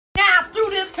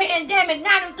pandemic,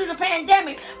 not even through the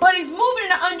pandemic, but he's moving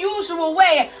in an unusual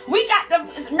way. We got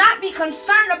to not be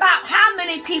concerned about how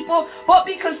many people, but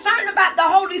be concerned about the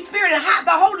Holy Spirit and how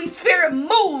the Holy Spirit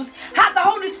moves, how the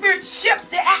Holy Spirit shifts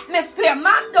the atmosphere.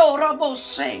 Mando Robo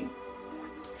Shame.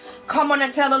 Come on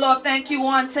and tell the Lord thank you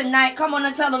on tonight. Come on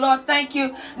and tell the Lord thank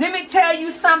you. Let me tell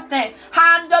you something.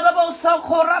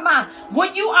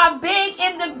 When you are big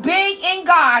in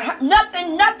God,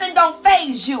 nothing don't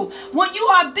faze you. When you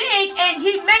are big and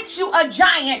he makes you a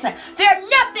giant, there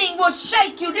nothing will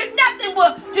shake you. There nothing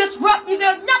will disrupt you.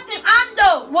 There's nothing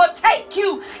will take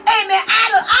you. Amen.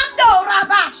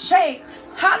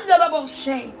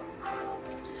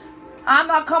 I'm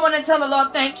going to come on and tell the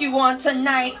Lord thank you on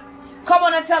tonight. Come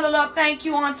on and tell the Lord thank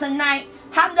you on tonight.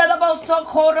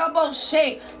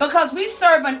 Because we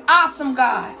serve an awesome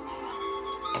God.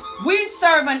 We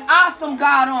serve an awesome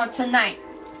God on tonight.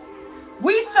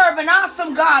 We serve an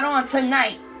awesome God on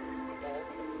tonight.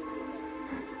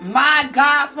 My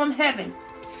God from heaven.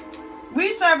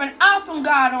 We serve an awesome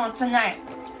God on tonight.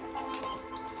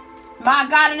 My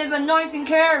God, and his anointing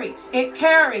carries. It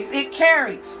carries. It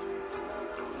carries.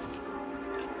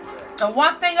 And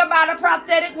one thing about a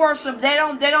prophetic worship, they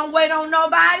don't wait on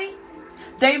nobody.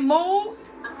 They move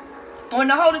when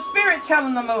the Holy Spirit tells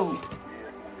them to move.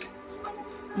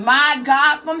 My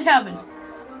God from heaven.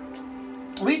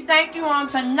 We thank you on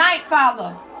tonight,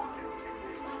 Father,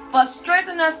 for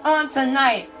strengthening us on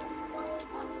tonight.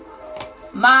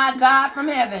 My God from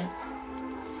heaven.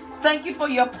 Thank you for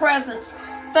your presence.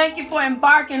 Thank you for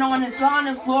embarking on his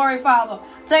glory, Father.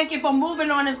 Thank you for moving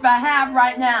on his behalf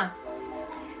right now.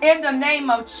 In the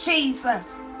name of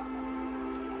Jesus.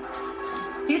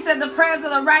 He said the prayers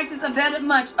of the righteous availeth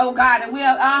much, oh God.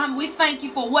 And we thank you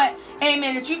for what,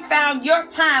 amen, that you found your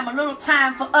time, a little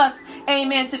time for us,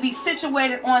 amen, to be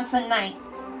situated on tonight.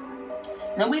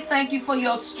 And we thank you for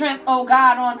your strength, oh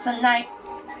God, on tonight.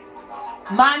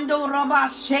 Mando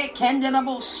Rabashe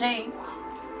Kendelaboshe.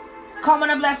 Come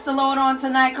on and bless the Lord on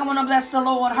tonight. Come on and bless the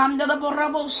Lord.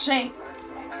 Hamdelaboraboshe.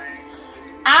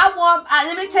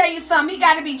 Let me tell you something. He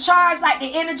got to be charged like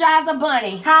the Energizer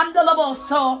Bunny.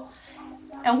 Hamdalaboso.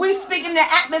 And we speak in the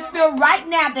atmosphere right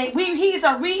now that he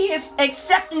is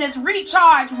accepting his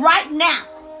recharge right now.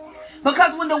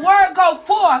 Because when the word go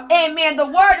forth, amen, the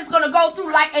word is going to go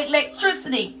through like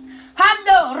electricity.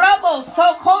 Hando robo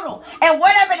sokoto. And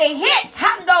whatever it hits,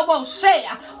 hando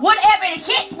boshea. Whatever it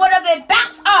hits, whatever it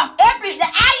bounce off. The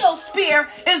ionosphere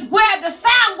is where the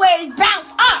sound waves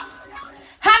bounce off.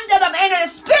 And in the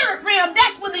spirit realm,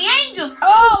 that's when the angels,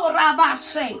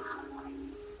 Rabashe,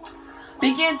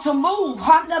 begin to move.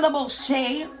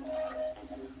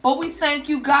 But we thank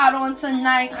you, God, on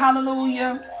tonight.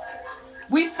 Hallelujah.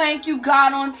 We thank you,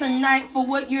 God, on tonight for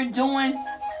what you're doing.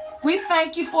 We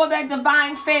thank you for that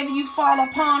divine favor you fall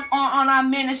upon on our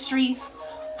ministries.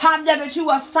 That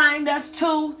you assigned us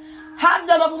to.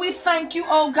 We thank you,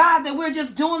 oh God, that we're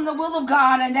just doing the will of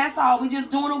God, and that's all. We're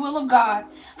just doing the will of God.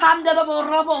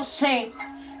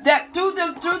 That through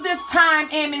this time,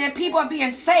 amen, that people are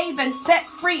being saved and set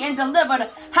free and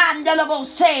delivered.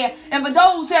 And for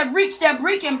those who have reached their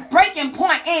breaking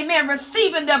point, amen,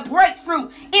 receiving their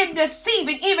breakthrough in this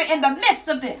season, even in the midst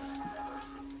of this.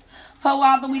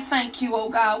 Father, we thank you, oh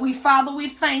God. Father, we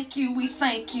thank you. We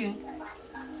thank you.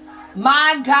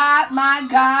 My God, my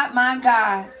God, my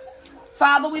God.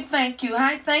 Father, we thank you.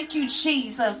 I thank you,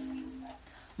 Jesus.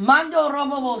 Mando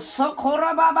robo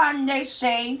sokora babande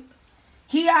she.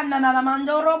 He anana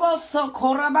mando robo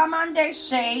sokora babande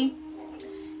she.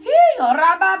 He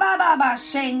rababa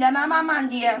she nana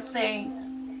mamandia say.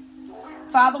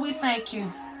 Father, we thank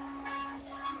you.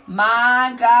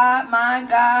 My God, my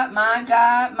God, my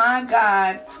God, my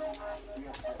God.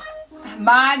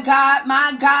 My God,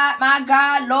 my God, my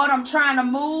God. Lord, I'm trying to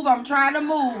move. I'm trying to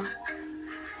move.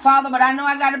 Father, but I know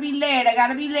I got to be led. I got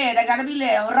to be led. I got to be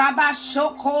led.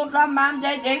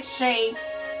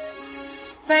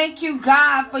 Thank you,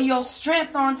 God, for your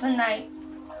strength on tonight.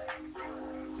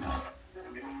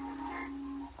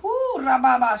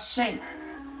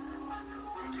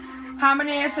 How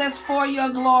many it says for your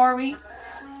glory?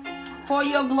 For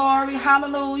your glory.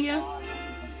 Hallelujah.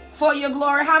 For your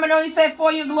glory. How many know he said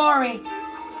for your glory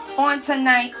on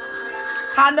tonight?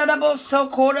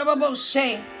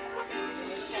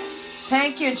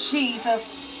 Thank you,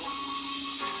 Jesus.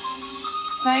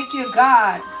 Thank you,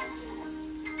 God.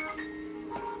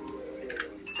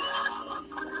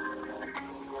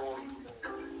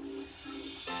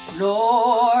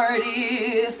 Lord,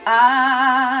 if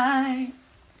I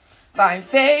find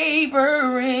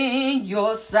favor in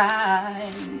your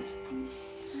sight,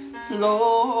 Lord,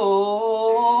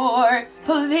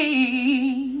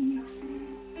 please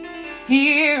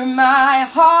hear my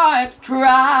heart's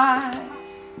cry.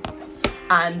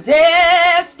 I'm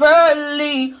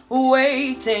desperately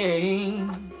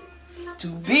waiting to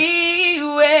be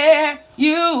where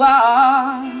you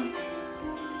are.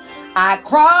 I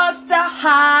crossed the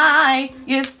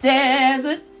highest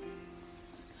desert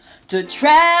to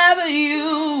travel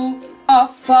you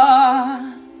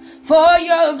afar for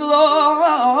your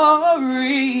glory.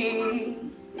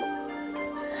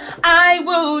 I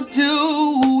will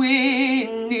do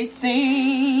anything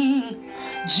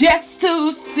just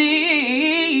to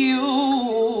see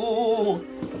you,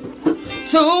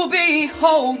 to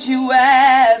behold you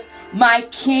as my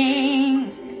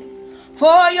King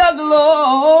for your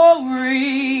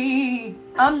glory.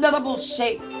 Under the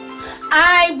bullshit,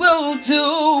 I will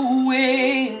do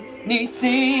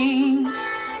anything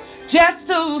just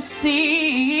to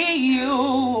see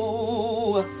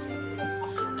you,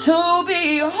 to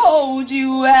behold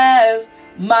you as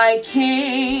my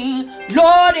King.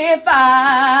 Lord, if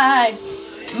I,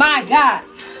 my God,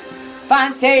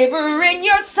 find favor in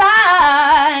your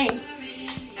sight,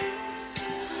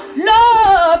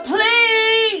 Lord,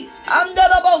 please, under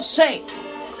the bullshit,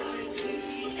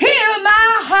 hear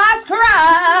my heart's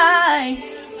cry.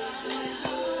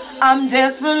 I'm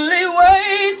desperately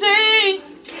waiting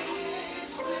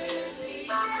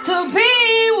to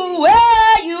be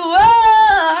where you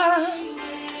are.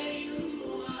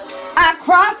 I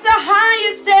crossed the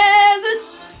highest desert,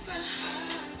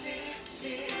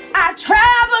 I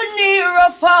traveled near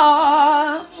or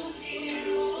far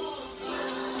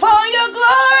for your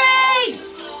glory.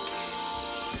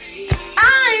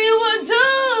 I will do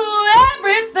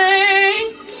everything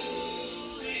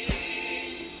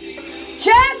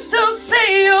just to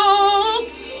see you,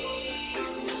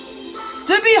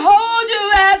 to behold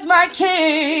you as my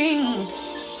King.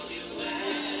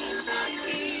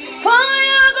 For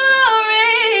your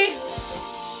glory,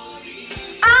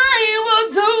 I will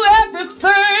do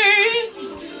everything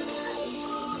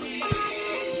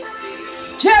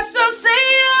just to see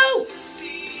you,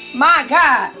 my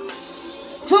God,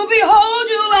 to behold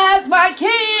you as my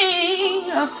King.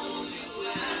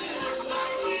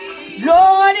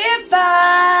 Lord, if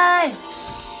I,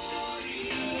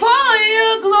 for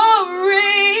your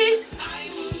glory,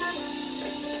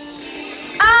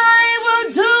 I will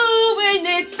do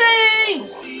anything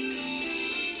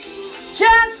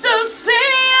just to see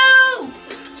you,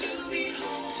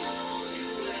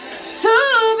 to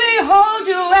behold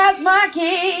you as my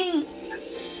King.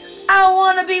 I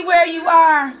want to be where you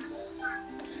are.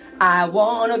 I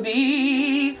want to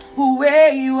be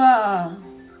where you are.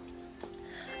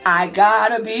 I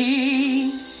gotta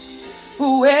be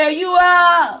where you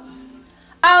are.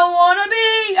 I wanna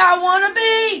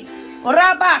be,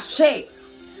 Rabashe.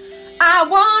 I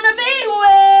wanna be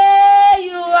where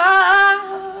you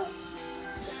are.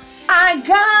 I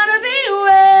gotta be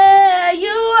where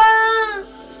you are.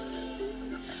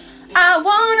 I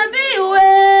wanna be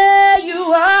where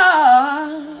you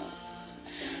are.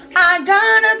 I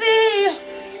gotta be,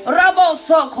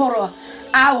 Rabosokoro.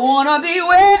 I wanna be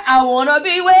where, I wanna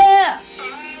be where.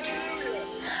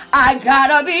 I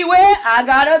gotta be where, I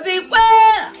gotta be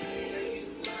where.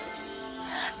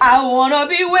 I wanna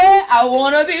be where, I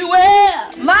wanna be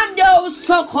where. Mando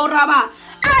Sokoraba.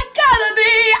 I gotta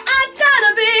be,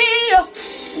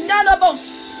 another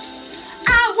boss.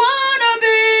 I wanna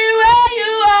be where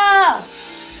you are.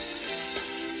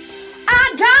 I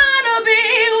gotta be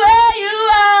where you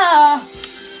are.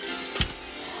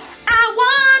 I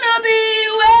wanna be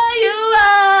where you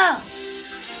are.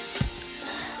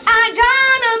 I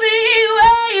gotta be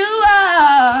where you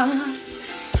are.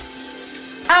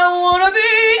 I wanna be.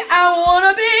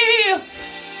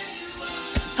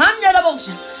 I'm the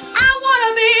devotion. I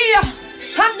wanna be.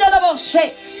 I'm the devotion.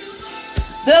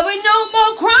 There'll be no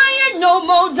more crying, no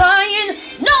more dying,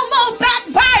 no more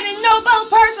backbiting, no more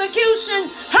persecution.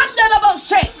 I'm the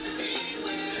devotion.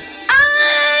 I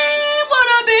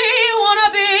wanna be.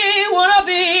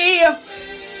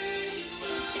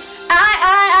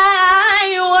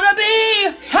 I wanna be.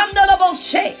 I'm the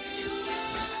bullshit.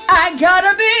 I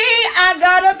gotta be.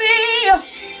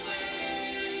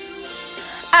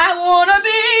 I wanna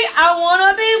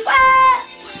be where?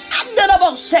 I'm the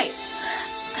bullshit.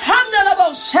 I'm the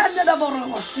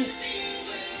bullshit.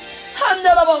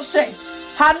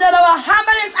 How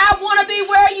many is I wanna be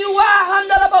where you are? I'm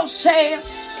the bullshit.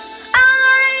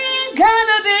 I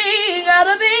gotta be.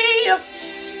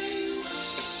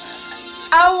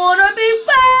 I wanna be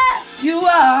where you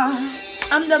are.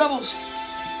 I'm the bullshit.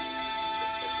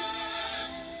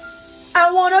 I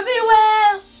wanna be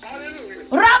where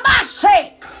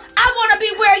Rabashe. I wanna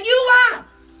be where you are.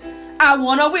 I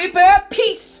wanna be where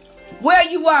peace. where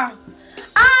you are.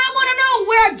 I want to know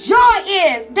where joy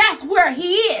is. That's where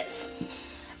he is.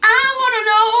 I want to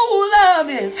know who love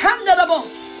is. Hamdalabo.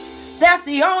 That's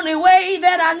the only way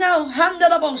that I know.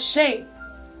 Hamdalabo shay.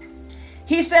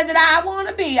 He said that I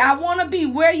want to be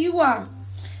where you are.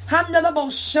 Hamdalabo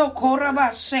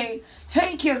shokoraba shay.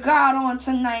 Thank you, God, on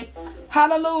tonight.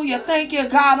 Hallelujah. Thank you,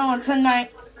 God, on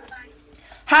tonight.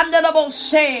 Hamdalabo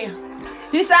shay.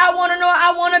 He said, I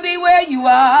want to be where you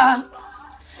are.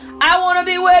 I want to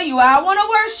be where you are. I want to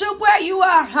worship where you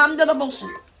are. Hamdalabo.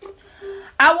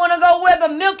 I want to go where the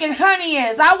milk and honey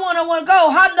is. I want to go,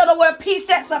 hamdallah, where peace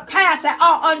that surpasses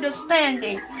all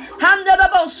understanding.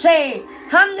 Hamdallah, shay.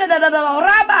 Hamdallah,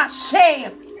 rabba,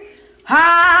 shay.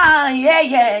 Ah,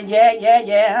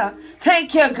 yeah.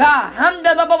 Thank you, God.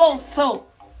 Hamdallah, so.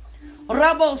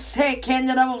 Rabo, say,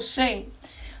 candidable, shay.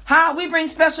 We bring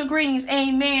special greetings,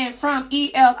 amen, from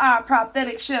ELR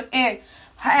Prophetic Ship and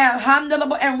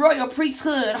Royal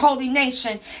Priesthood, Holy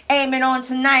Nation, amen, on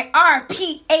tonight.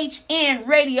 RPHN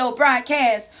radio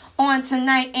broadcast on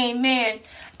tonight, amen.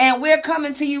 And we're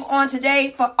coming to you on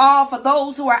today for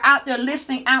those who are out there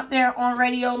listening out there on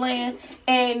Radio Land,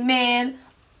 amen,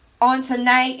 on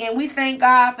tonight. And we thank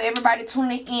God for everybody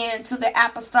tuning in to the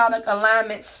Apostolic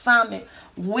Alignment Summit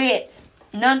with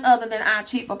none other than our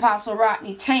Chief Apostle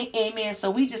Rodney Tank, amen.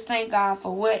 So we just thank God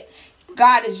for what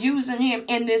God is using him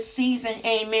in this season,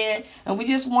 amen. And we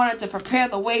just wanted to prepare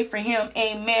the way for him,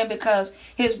 amen, because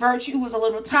his virtue was a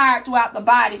little tired throughout the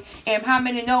body. And how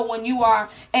many know when you are,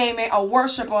 amen, a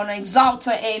worshiper, an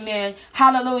exalter, amen,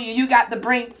 hallelujah, you got to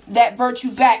bring that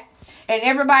virtue back. And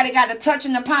everybody got to touch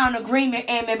and upon agreement,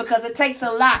 amen, because it takes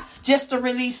a lot just to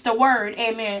release the word,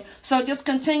 amen. So just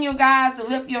continue, guys, to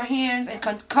lift your hands and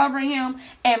cover him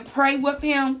and pray with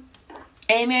him.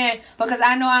 Amen. Because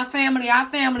I know our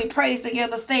family prays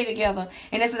together, stay together.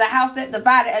 And this is a house that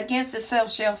divided against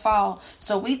itself shall fall.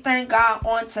 So we thank God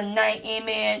on tonight,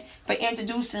 amen, for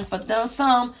introducing for those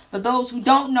who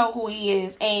don't know who he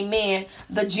is, amen,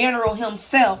 the general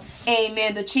himself,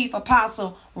 amen, the Chief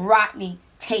Apostle Rodney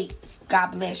Tate.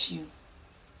 God bless you.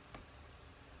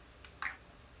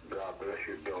 God bless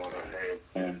your daughter.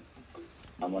 Amen.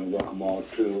 I want to welcome all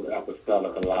to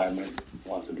Apostolic Alignment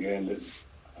once again.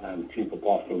 I'm Chief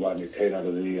Apostle Rodney Tate out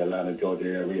of the Atlanta, Georgia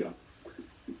area.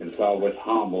 It's always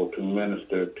humble to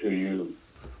minister to you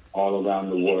all around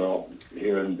the world,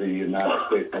 here in the United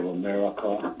States of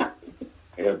America,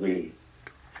 every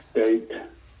state,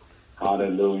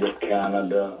 hallelujah,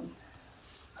 Canada,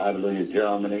 hallelujah,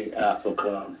 Germany,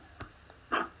 Africa,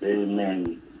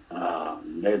 amen,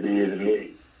 maybe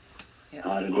Italy,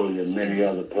 hallelujah, many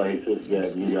other places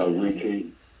that we are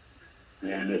reaching.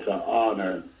 And it's an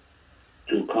honor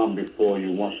to come before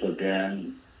you once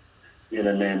again in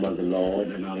the name of the Lord.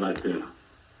 And I'd like to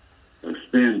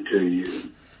extend to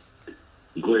you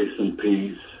grace and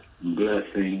peace,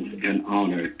 blessings and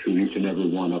honor to each and every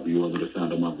one of you under the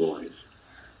sound of my voice.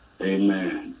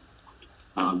 Amen.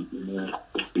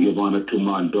 Give honor to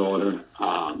my daughter,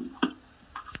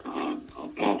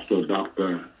 Apostle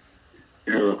Dr.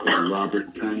 Erica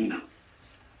Robertson.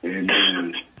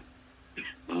 Amen.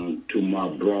 To my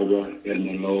brother in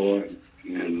the Lord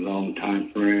and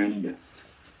longtime friend,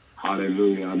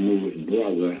 hallelujah, I knew his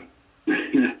brother,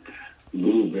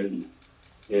 Reuben,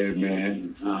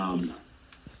 amen,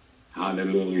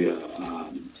 hallelujah,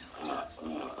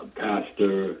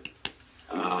 Pastor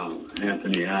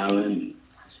Anthony Allen,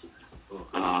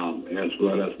 as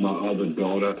well as my other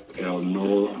daughter,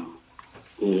 Elnora,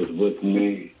 who is with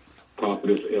me,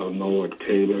 Prophetess Elnora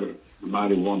Taylor,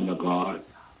 mighty woman of God,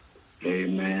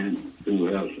 amen, who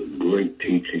has great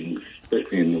teachings,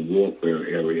 especially in the warfare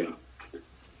area.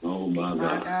 Oh, my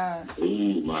God.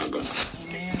 Oh, my God.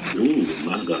 Amen. Oh,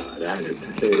 my God. I had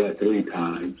to say that 3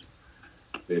 times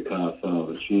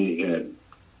because she had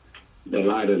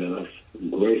delighted us,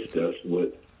 graced us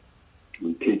with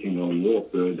teaching on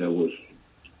warfare that was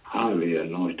highly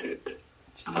anointed.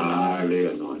 Jesus. Highly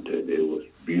anointed. It was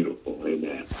beautiful.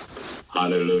 Amen.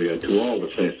 Hallelujah. To all the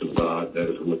saints of God that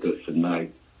is with us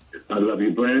tonight, I love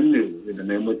you brand new in the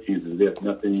name of Jesus. There's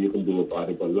nothing you can do about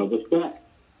it but love us back.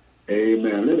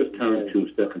 Amen. Let us turn to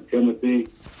 2 Timothy.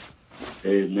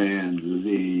 Amen.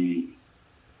 The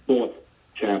 4th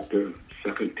chapter,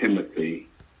 2 Timothy,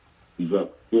 the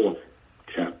 4th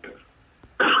chapter.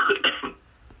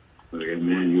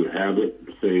 Amen. You have it.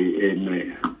 Say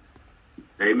amen.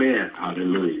 Amen.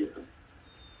 Hallelujah.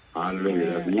 Hallelujah.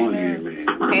 That's one amen.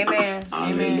 Amen.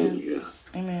 Hallelujah.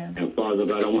 Amen. And Father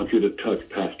God, I want you to touch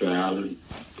Pastor Allen.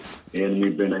 The enemy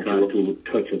been trying to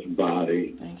touch his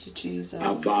body. Thank you, Jesus.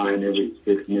 I bind every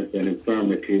sickness and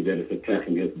infirmity that is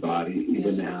attacking his body even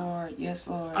Yes, now. Lord. Yes,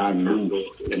 Lord. I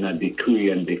loose and I decree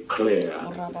and declare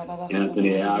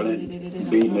Anthony Allen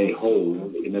be made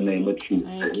whole in the name of Jesus.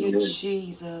 Thank you,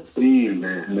 Jesus. Be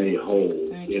made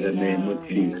whole in the name of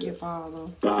Jesus. Thank you, Father.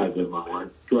 By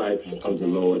the stripes of the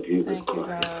Lord Jesus Thank you,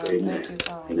 Christ. God. Amen. Thank you,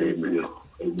 Father. Amen.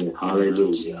 Amen. Hallelujah.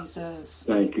 Thank you, Jesus.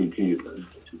 Thank you, Jesus.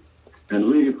 And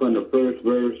reading from the first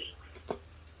verse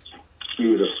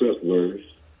to the fifth verse,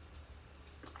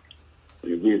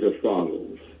 it reads as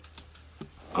follows.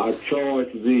 I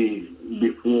charge thee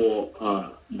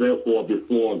therefore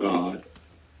before God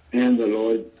and the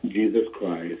Lord Jesus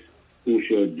Christ, who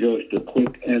shall judge the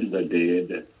quick and the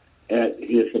dead at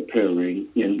his appearing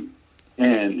in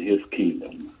and his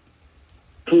kingdom.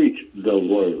 Preach the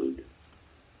word.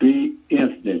 Be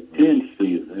instant in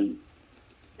season,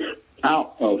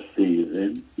 out of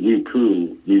season,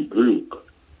 reprove, rebuke,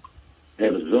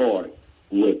 exhort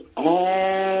with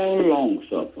all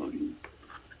longsuffering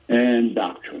and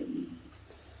doctrine.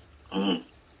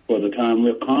 For the time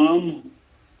will come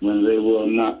when they will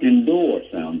not endure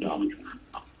sound doctrine.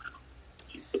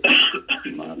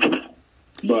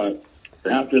 But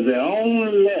after their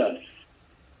own lust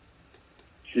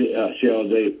shall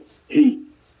they heap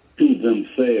to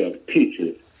themselves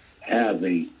teachers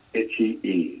having itchy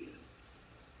ears.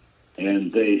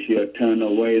 And they shall turn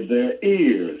away their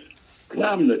ears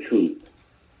from the truth,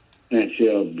 and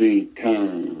shall be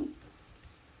turned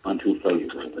unto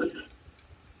fables.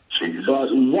 But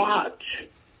watch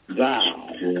thou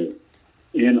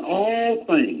in all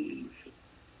things,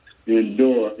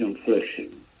 endure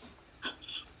affliction,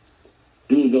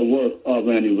 do the work of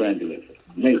an evangelist,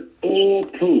 make full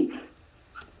proof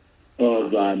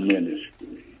of thy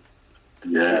ministry.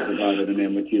 Father God, in the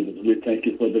name of Jesus, we thank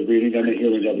you for the reading and the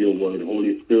hearing of your word.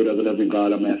 Holy Spirit of the living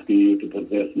God, I'm asking you to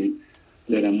possess me,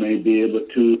 that I may be able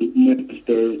to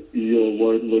minister your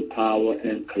word with power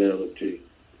and clarity,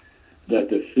 that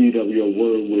the seed of your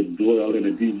word would dwell in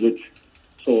the deep, rich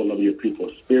soul of your people.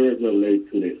 Spirit relate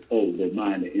to their soul, their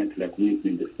mind, their intellect,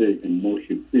 reasoning, decision,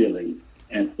 motion, feeling,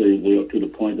 and free will to the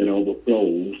point that it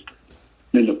overflows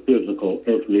in the physical,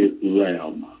 earthly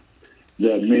realm.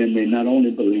 That men may not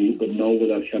only believe, but know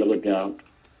without a shadow of a doubt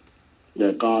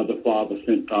that God the Father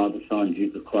sent God the Son,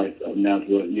 Jesus Christ of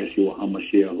Nazareth, Yeshua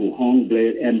HaMashiach, who hung,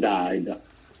 bled, and died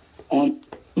on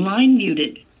line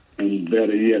muted. And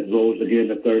better yet, rose again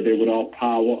the third day with all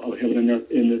power of heaven and earth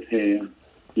in his hand,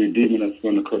 redeeming us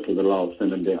from the curse of the law of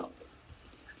sin and death.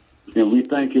 And we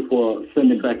thank you for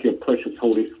sending back your precious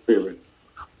Holy Spirit,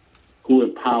 who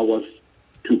empowers us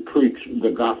to preach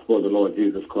the gospel of the Lord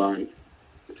Jesus Christ,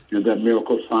 and that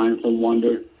miracles, signs, and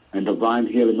wonder, and divine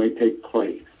healing may take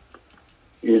place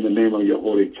in the name of your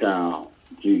holy child,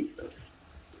 Jesus,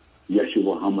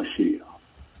 Yeshua HaMashiach.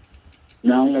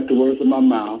 Now let the words of my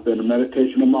mouth and the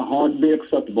meditation of my heart be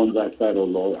acceptable in thy sight, O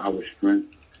Lord, our strength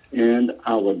and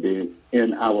our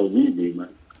Redeemer.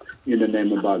 In the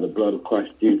name and by the blood of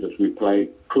Christ Jesus, we pray,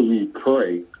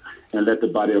 and let the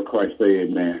body of Christ say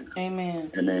amen.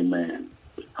 Amen. And amen.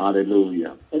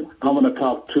 Hallelujah. I'm going to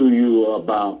talk to you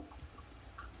about,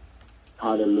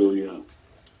 hallelujah.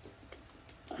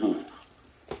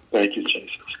 Thank you,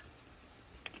 Jesus.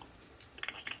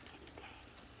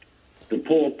 The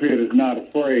pulpit is not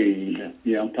afraid.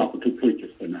 Yeah, I'm talking to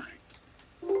preachers tonight.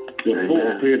 The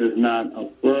pulpit is not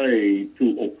afraid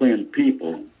to offend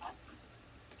people.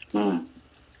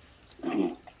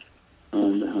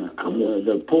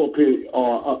 The pulpit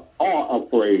are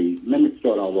afraid. Let me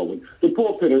start all over. The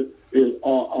pulpit is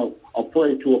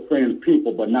afraid to offend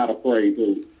people, but not afraid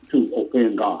to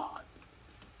offend God.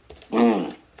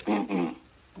 I'm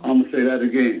going to say that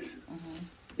again.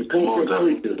 The pulpit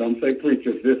preachers, I'm going to say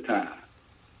preachers this time,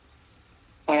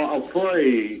 are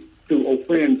afraid to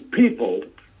offend people,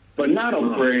 but not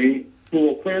afraid to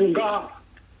offend God.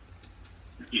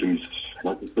 Jesus.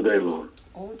 Thank you today, Lord.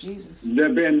 Oh, Jesus.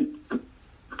 There's been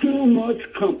too much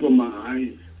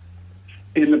compromise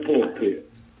in the pulpit.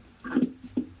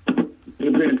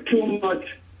 There's been too much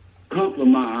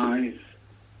compromise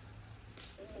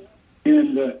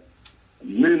in the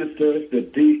ministers, the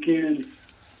deacons,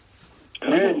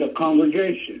 and the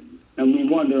congregation. And we're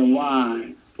wondering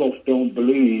why folks don't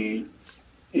believe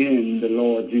in the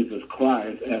Lord Jesus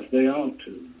Christ as they ought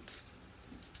to.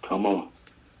 Come on.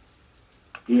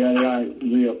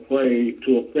 We're afraid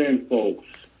to offend folks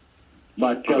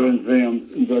by telling them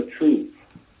the truth.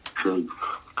 Truth.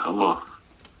 Come on.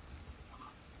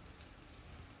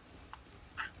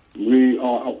 We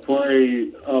are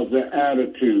afraid of the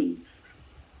attitudes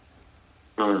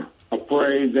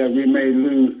afraid that we may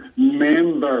lose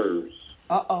members.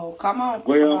 Uh-oh. Come on.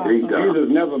 Well, Apostle. Jesus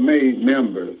never made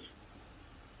members.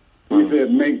 He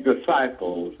said make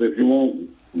disciples. If you want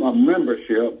a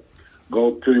membership,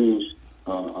 go to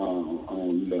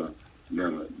on the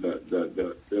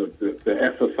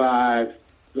exercise.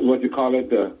 What you call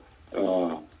it?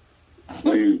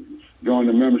 When you join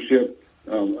the membership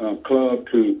club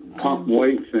to pump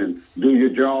weights and do your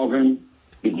jogging,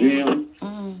 the gym,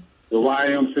 the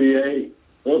YMCA.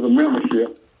 Those are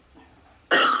membership.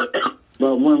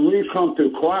 But when we come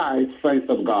to Christ, saints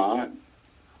of God,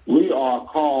 we are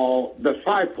called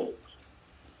disciples.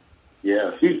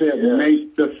 Yes. He said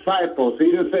make disciples.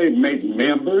 He didn't say make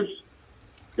members.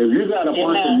 If you got a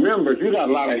bunch of members, you got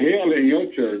a lot of hell in your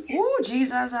church. Ooh,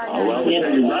 Jesus, I Oh, I will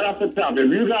tell you right off the top, if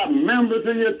you got members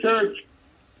in your church,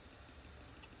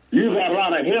 you got a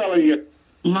lot of hell in your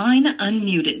Line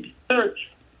unmuted. church.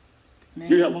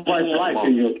 You have white light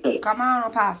in your church. Come on,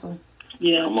 Apostle.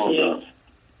 Yeah. Come on, Doc.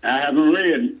 I haven't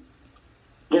read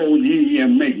Go ye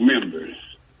and make members.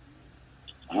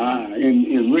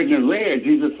 In written and read,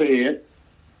 Jesus said,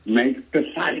 make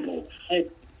disciples.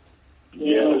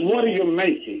 Yeah. What are you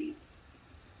making?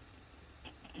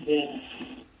 Yeah.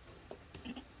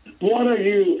 What are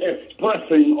you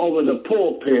expressing over the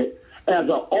pulpit as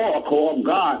an oracle of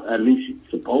God? At least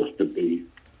it's supposed to be.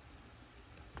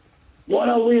 What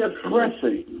are we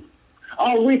expressing?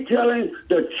 Are we telling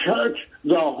the church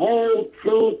the whole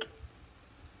truth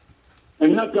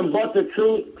and nothing but the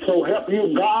truth? So help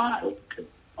you God?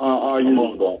 Or are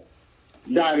you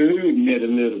diluting it a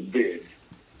little bit?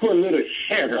 Put a little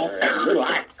sugar and a little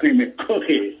ice cream and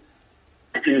cookies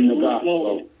in the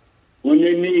gospel. When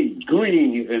they need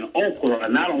greens and okra,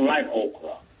 and I don't like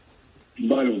okra.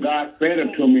 But if God fed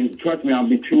it to me, trust me, I'll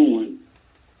be chewing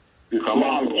and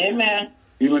swallowing. Amen.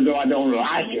 Even though I don't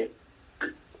like it.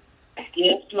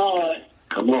 Yes, Lord.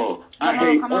 Come on. I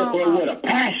hate okra with a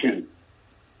passion.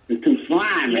 It's too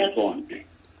slimy for me.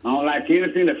 I don't like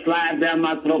anything that slides down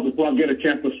my throat before I get a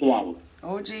chance to swallow.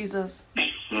 Oh, Jesus.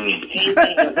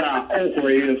 That's how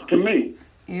okra is to me.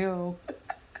 Ew. I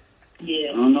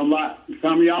Yeah. don't know about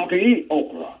some of y'all can eat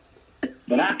okra,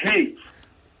 but I can't.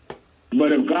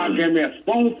 But if God gave me a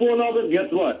spoonful of it,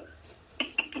 guess what?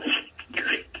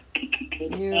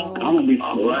 Ew. I'm going to be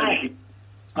surprised.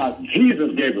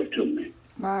 Jesus gave it to me.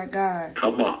 My God.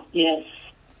 Come on. Yes.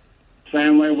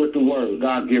 Same way with the word.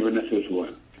 God given us his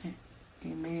word.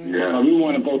 Amen. Yeah. We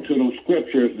want to go to those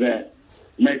scriptures that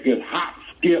make us hop,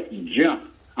 skip, jump.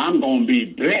 I'm going to be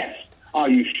blessed. Are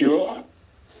you sure?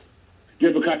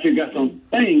 Just because you got some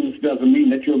things doesn't mean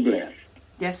that you're blessed.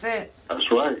 That's it.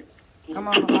 That's right. Come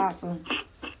on, Apostle.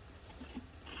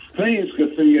 Things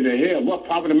could send you to hell. What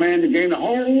profit a man to gain the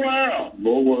whole world?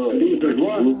 More words. These is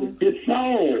what? It's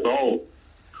soul. So,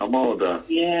 come on, Doc.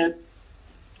 Yeah.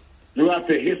 Throughout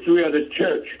the history of the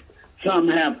church, some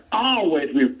have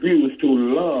always refused to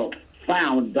love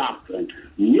sound doctrine.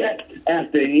 Yet, as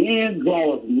the end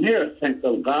draws near, saints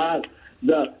of God,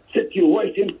 the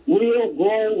situation will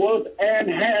grow worse and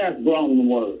has grown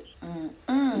worse.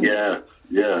 Yeah.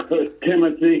 Yeah. In 1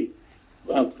 Timothy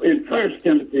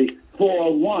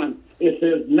 4:1, it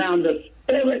says, now the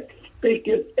Spirit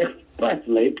speaketh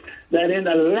expressly that in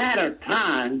the latter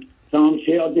time some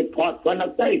shall depart from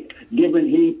the faith, giving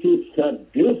heed to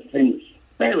seducing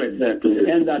spirits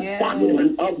and the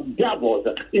doctrine of devils.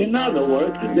 In other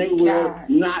words, they will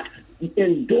not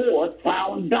endure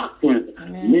sound doctrines.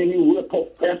 Many will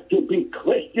profess to be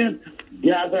Christians,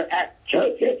 gather at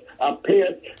churches,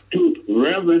 appear to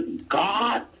reverence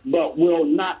God, but will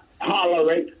not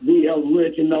tolerate the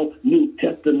original New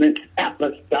Testament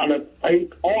apostolic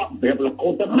faith or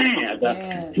biblical demands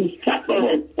to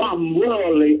separate from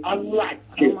worldly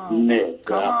unrighteousness.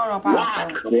 Come on,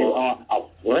 Apostle. They are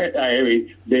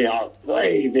afraid. They are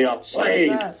afraid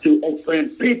to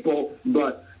offend people,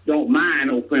 but don't mind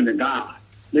offending God.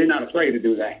 They're not afraid to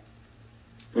do that.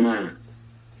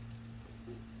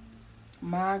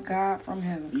 My God from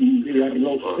heaven.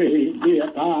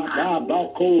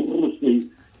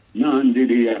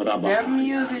 Never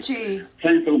music, Chief.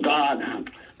 Saints of God,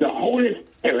 the Holy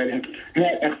Spirit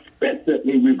had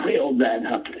explicitly revealed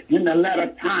that in the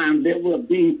latter time there will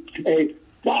be a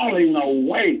falling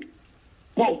away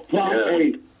both from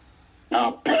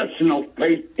a personal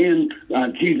faith in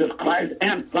Jesus Christ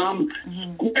and from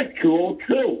scriptural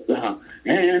truth.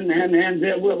 And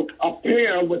there will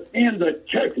appear within the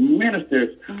church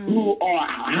ministers who are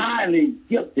highly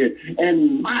gifted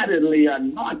and mightily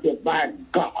anointed by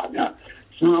God.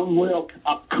 Some will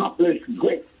accomplish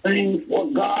great things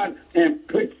for God and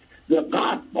preach the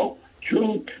gospel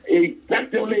truth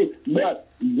effectively, but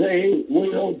they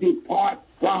will depart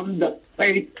from the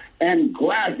faith and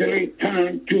gradually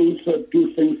turn to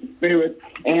seducing spirits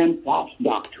and false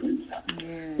doctrines.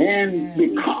 And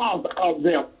because of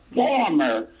their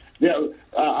former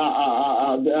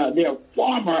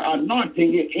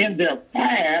anointing in their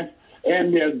past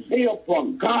and their zeal for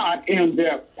God in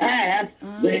their past,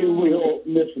 they will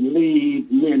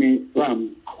mislead many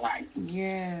from Christ.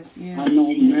 Yes. I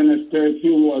know ministers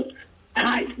who was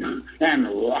tight and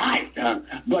right,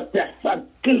 but that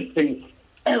seducing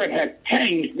spirit had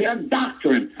changed their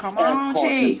doctrine. Come on,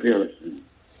 Chief.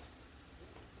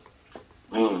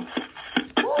 Mm.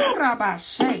 Ooh, Rabbi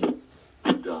Shay.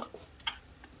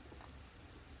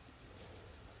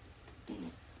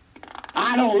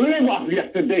 I don't live off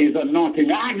yesterday's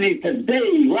anointing. I need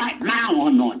today, right now,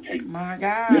 anointing. My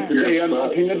God. Yesterday's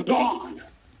anointing is gone.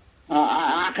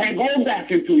 I can't go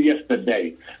back into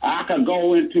yesterday. I can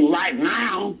go into right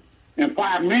now in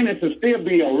 5 minutes and still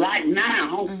be a right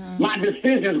now. My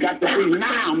decisions got to be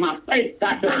now. My faith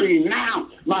got to be now.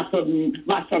 My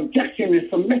subjection and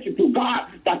submission to God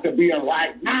got to be a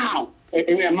right now.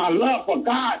 And my love for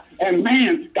God and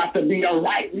man got to be a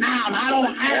right now. And I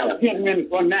don't have 10 minutes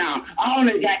from now. I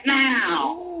only got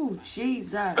now. Oh,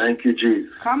 Jesus. Thank you,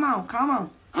 Jesus. Come on.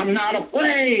 I'm not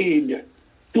afraid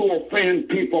to offend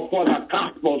people for the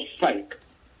gospel's sake.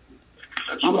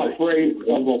 I'm afraid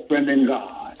of offending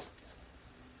God.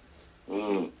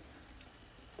 Mm.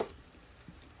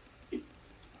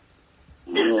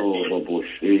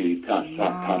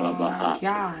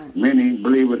 Many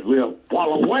believers will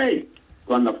fall away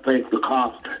from the faith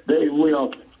because they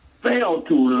will fail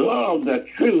to love the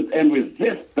truth and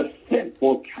resist the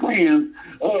sinful trends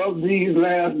of these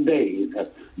last days.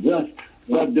 Thus,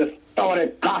 the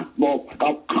distorted gospel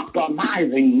of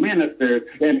compromising ministers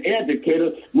and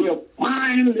educators will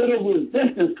find little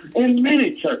resistance in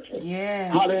many churches.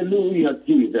 Yes. Hallelujah,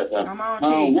 Jesus. Come on,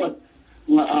 Chief.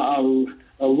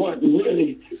 What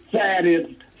really sad is,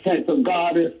 saints of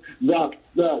God, is the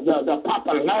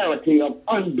popularity of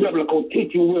unbiblical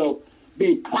teaching will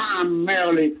be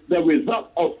primarily the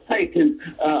result of Satan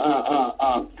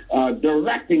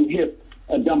directing his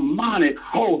demonic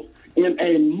host in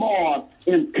a more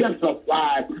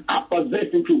intensified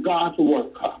opposition to God's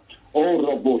work.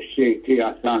 The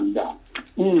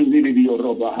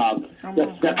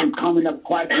second coming of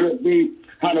Christ will be,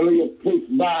 hallelujah,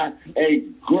 preached by a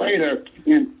greater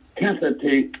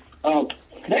intensity of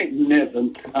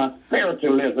Satanism,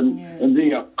 spiritualism,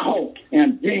 the occult,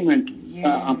 and demon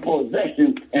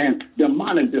possession and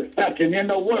demonic deception in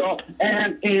the world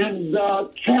and in the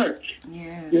church.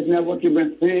 Isn't that what you've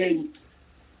been seeing?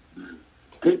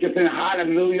 Preachers saying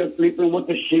hallelujah, sleeping with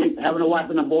the sheep, having a wife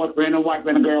and a boyfriend, a wife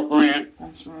and a girlfriend.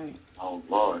 That's right. Oh,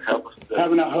 Lord, help us.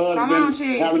 Having a husband,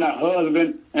 having a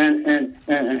husband and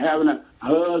having a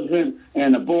husband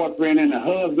and a boyfriend and a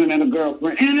husband and a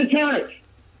girlfriend in the church.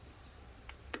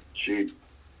 Chief.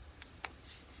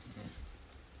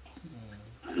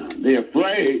 They're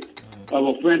afraid of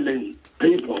offending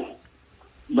people,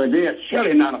 but they're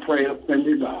surely not afraid of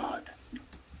offending God.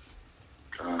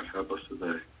 God, help us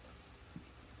today.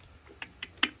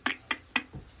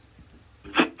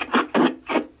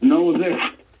 Know this,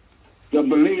 the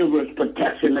believer's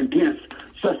protection against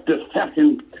such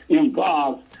deception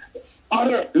involves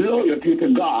utter loyalty to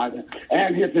God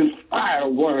and his inspired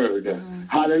word.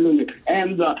 Hallelujah.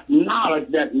 And the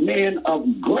knowledge that men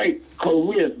of great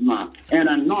charisma and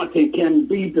anointing can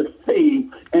be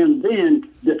deceived and then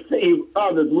deceive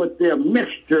others with their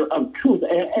mixture of truth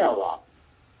and error.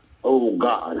 Oh,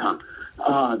 God.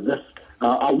 This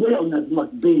awareness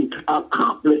must be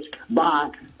accomplished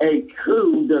by a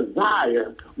true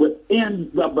desire within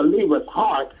the believer's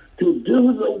heart to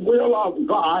do the will of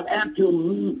God and to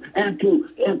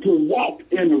walk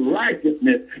in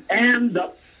righteousness and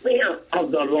the fear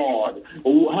of the Lord.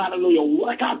 Hallelujah.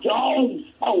 Work out your own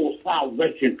soul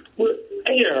salvation with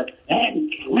fear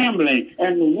and trembling.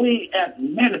 And we as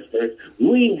ministers,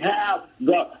 we have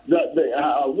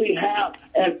we have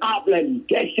an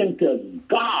obligation to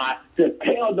God to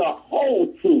tell the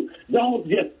whole truth. Don't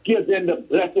just give them the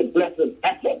blessed.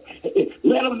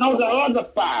 Let them know the other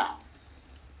side.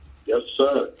 Yes,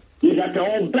 sir. You got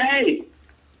to obey.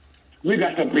 We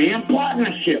got to be in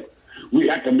partnership. We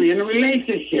got to be in a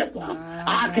relationship.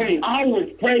 I can't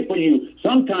always pray for you.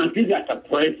 Sometimes you got to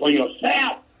pray for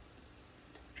yourself.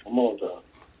 Come on, God.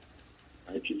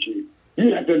 Thank you, Chief.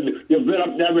 You have to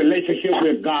develop that relationship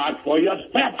with God for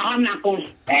yourself. I'm not going to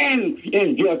stand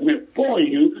in judgment for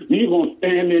you. You're going to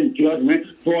stand in judgment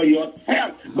for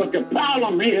yourself. But the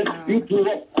problem is you're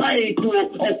too afraid to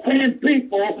offend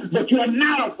people, but you're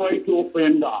not afraid to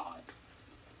offend God.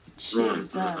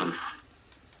 Jesus.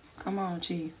 Come on,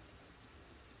 Chief.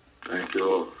 Thank you,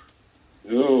 Lord.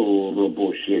 Oh,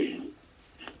 Roboshe.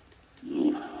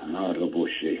 Ah,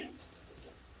 Roboshe.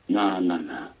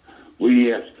 No.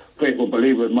 We as faithful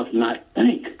believers must not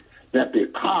think that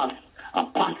because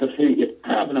apostasy is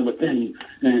prevalent within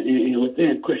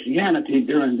Christianity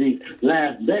during these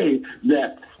last days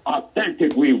that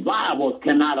authentic revivals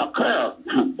cannot occur.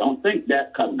 Don't think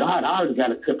that, because God already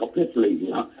got a trick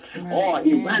officially, or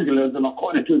evangelism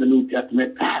according to the New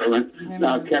Testament pattern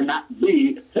cannot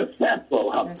be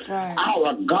successful. That's right.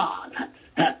 Our God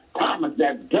has promised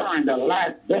that during the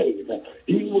last days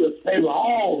he will save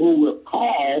all who will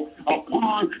call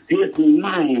upon his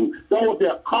name. Those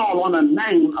that call on the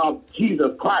name of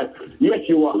Jesus Christ,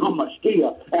 Yeshua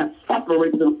HaMashiach, and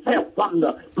separate themselves from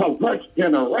the perverse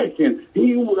generation.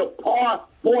 He will pour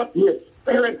forth his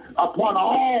Spirit upon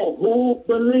all who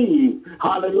believe.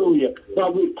 Hallelujah.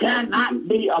 So we cannot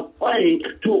be afraid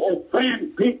to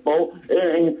offend people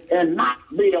and not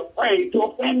be afraid to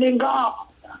offending God.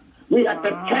 We have to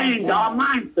change our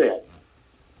mindset.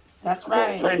 That's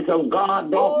right. Saints of God,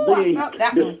 don't be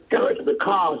discouraged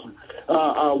because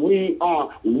we are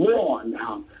warned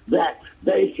that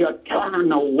they shall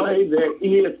turn away their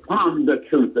ears from the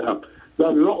truth. The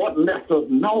Lord lets us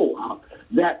know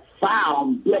that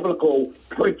sound biblical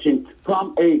preaching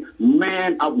from a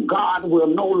man of God will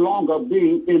no longer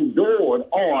be endured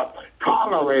or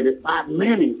tolerated by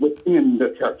many within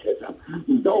the churches.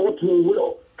 Those who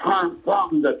will turn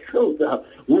from the truth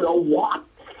will want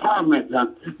sermons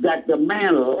that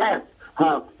demand less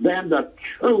than the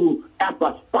true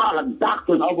apostolic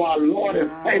doctrine of our Lord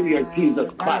and Savior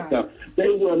Jesus Christ. They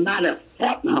will not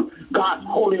accept God's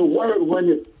holy word when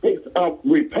it speaks of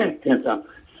repentance,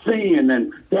 sin,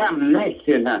 and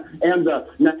damnation, and the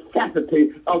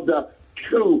necessity of the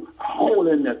true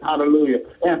holiness, hallelujah,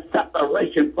 and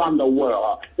separation from the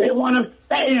world. They want to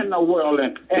stay in the world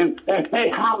and say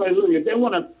hallelujah. They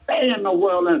want to stay in the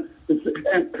world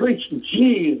and preach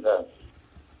Jesus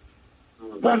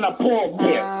from the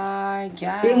pulpit.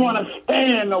 They want to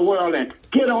stay in the world and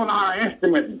get on our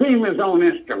instruments, demons on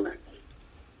instruments.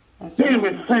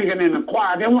 Demons singing in the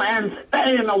choir. They want to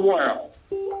stay in the world.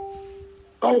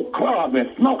 Go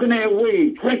clubbing, smoking their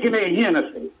weed, drinking their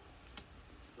Hennessy.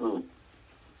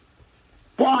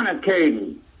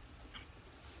 Fornicating.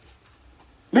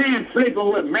 Man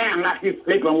sleeping with man like he's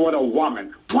sleeping with a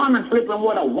woman. Woman sleeping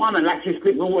with a woman like she's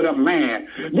sleeping with a man.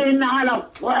 They're not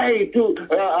afraid to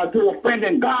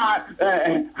offending God.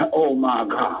 Oh my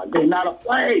God, they're not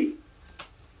afraid.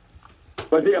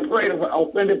 But they're afraid of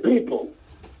offending people.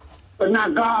 But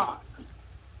not God.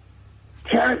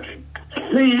 Church,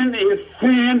 sin is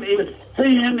sin is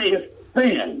sin is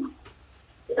sin.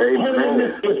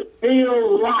 Holiness is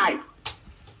still right.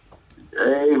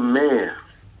 Amen.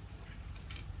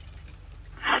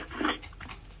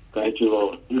 Thank you,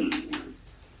 Lord.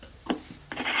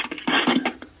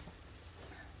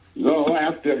 Go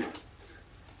after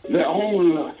their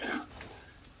own lust.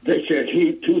 They should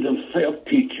heed to themselves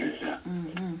teachers.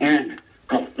 And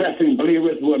professing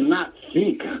believers will not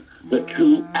seek the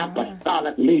true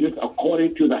apostolic leaders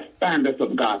according to the standards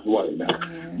of God's word,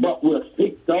 but will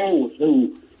seek those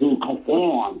who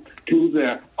conform to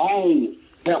their own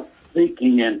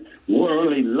self-seeking and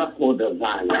worldly lustful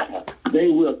desires. They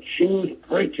will choose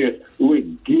preachers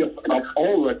with gifts of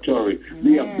oratory,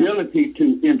 the ability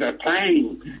to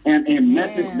entertain, and a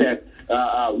message that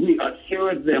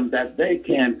reassures them that they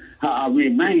can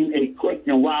remain a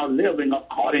Christian while living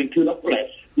according to the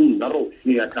flesh.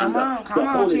 The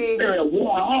Holy Spirit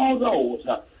warns all those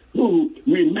who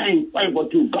remain faithful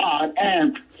to God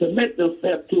and submit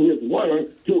themselves to his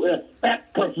word to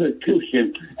expect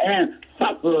persecution and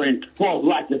suffering for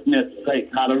righteousness' sake.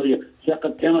 Hallelujah.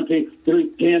 2 Timothy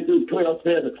 3:10-12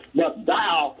 says, but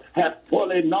thou hast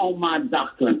fully known my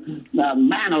doctrine, the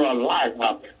manner of life,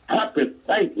 purpose,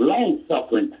 faith,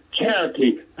 long-suffering,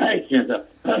 charity, patience,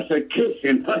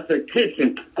 persecution. I'm going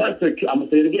to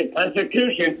say it again.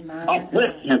 Persecution,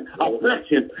 affliction.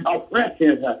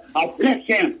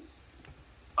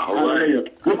 Hallelujah.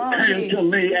 Which came to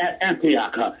me at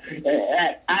Antioch,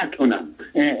 at Iconium,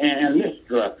 and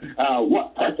Lystra,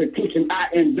 what persecution I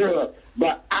endured,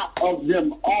 but out of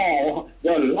them all,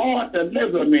 the Lord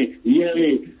delivered me.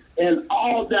 Yea, and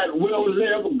all that will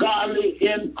live godly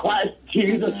in Christ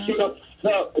Jesus shall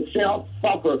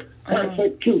suffer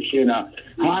persecution. That's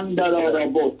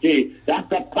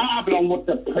the problem with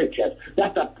the preachers.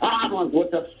 That's the problem with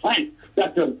the saints.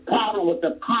 That's the problem with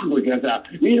the congregants.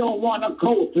 You don't want to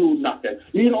go through nothing.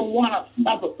 You don't want to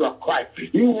suffer for Christ.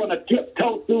 You want to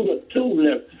tiptoe through the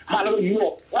tulips. Hallelujah.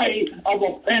 You're afraid of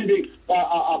offending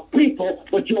people,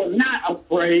 but you're not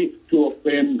afraid to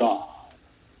offend God.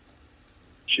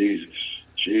 Jesus.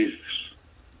 Jesus.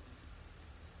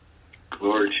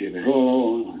 Glory to your name.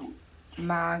 Oh,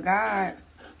 My God.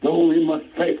 though we must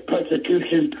face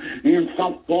persecution in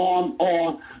some form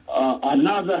or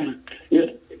another,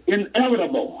 is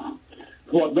inevitable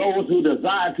for those who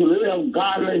desire to live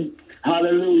godly,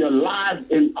 hallelujah, lives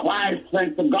in Christ,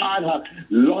 thanks to God,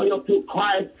 loyal to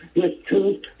Christ, his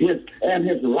truth, his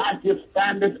righteous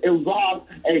standards involve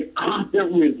a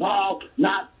constant resolve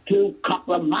not to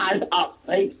compromise our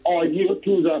faith or yield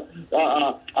to the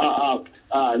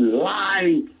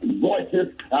lying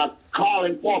voices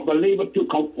calling for believers to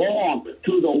conform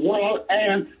to the world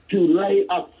and to lay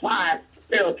aside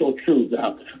spiritual truths.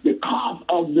 Because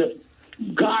of this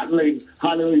godly,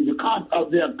 hallelujah, because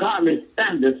of their godly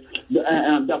standards,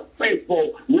 the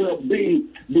faithful will be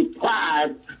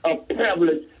deprived of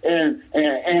privilege and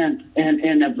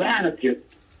advantages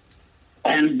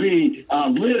and be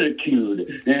ridiculed,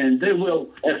 and they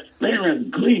will experience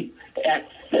grief at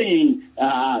seeing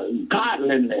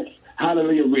godliness,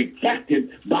 hallelujah,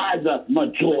 rejected by the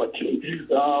majority.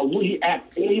 We as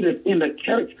leaders in the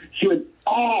church should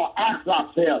all ask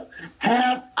ourselves,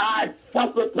 have I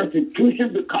suffered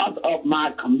persecution because of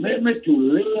my commitment to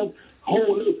live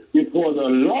holy before the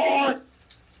Lord,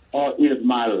 or is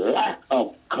my lack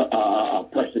of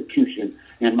persecution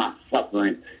and my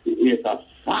suffering is a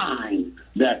sign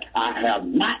that I have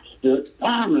not stood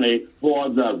firmly for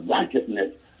the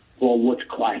righteousness for which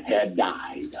Christ had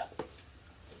died?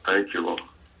 Thank you, Lord.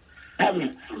 Have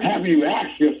you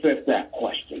asked yourself that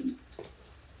question?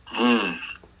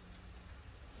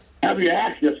 Have you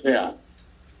asked yourself,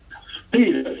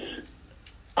 Peter's,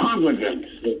 congregants,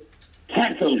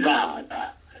 saints of God,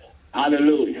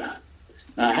 hallelujah.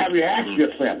 Have you asked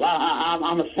yourself, I'm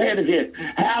going to say it again,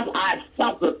 have I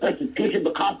suffered persecution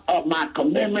because of my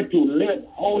commitment to live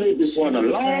holy before the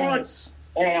Lord,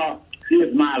 or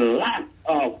is my lack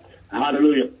of,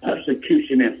 hallelujah,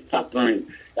 persecution and suffering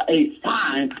a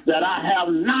sign that I have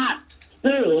not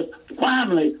stood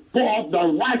firmly for the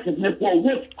righteousness for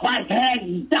which Christ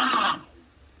had died?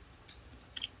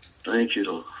 Thank you,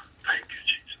 Lord. Thank you,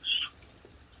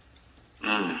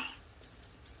 Jesus.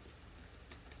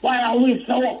 Why are we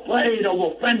so afraid of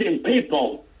offending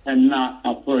people and not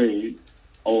afraid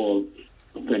of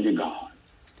offending God?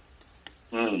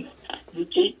 Come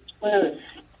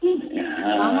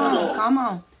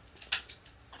on.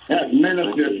 As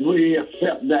ministers, we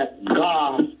accept that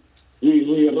God,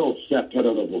 we wrote Saint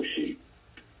of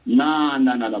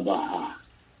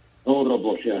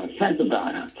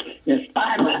God, in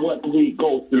spite of what we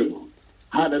go through,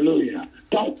 hallelujah,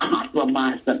 don't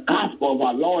compromise the gospel of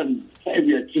our Lord and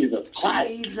Savior Jesus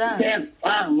Christ. Stand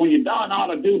firm when you don't know how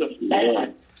to do the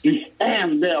stand. You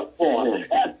stand therefore.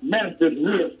 As ministers,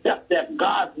 we accept that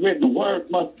God's written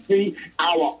word must be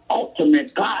our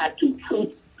ultimate guide to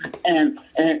truth and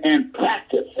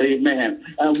practice. Amen.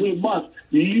 And we must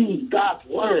use God's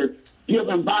word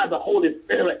given by the Holy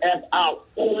Spirit as our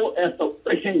full and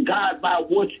sufficient guide by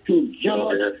which to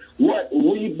judge what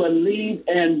we believe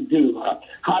and do.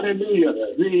 Hallelujah.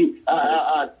 The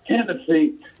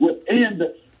tendency within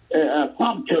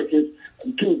some churches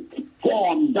to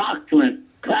form doctrine,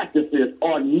 practices,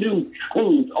 or new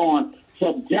truths on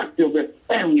subjective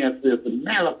experiences,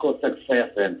 miracle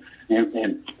success, and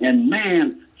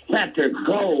man-centered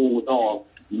goals or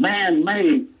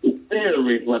man-made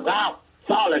theories without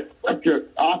solid scripture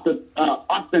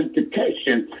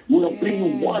authentication will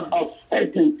be one of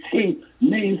Satan's chief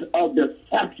means of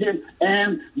deception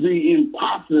and the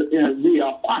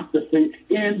apostasy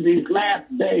in these last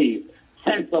days.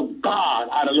 Saints of God,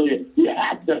 hallelujah, you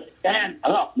have to stand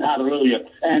up, hallelujah,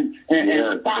 and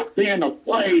stop being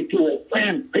afraid to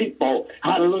offend people,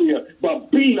 hallelujah,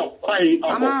 but be afraid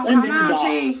of offending God.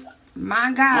 Chief.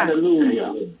 My God.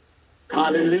 Hallelujah.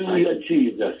 Hallelujah,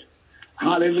 Jesus.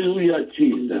 Hallelujah,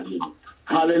 Jesus.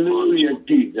 Hallelujah,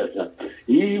 Jesus.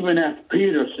 Even as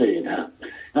Peter said,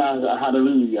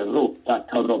 hallelujah,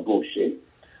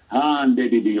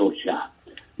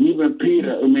 even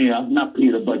Peter, not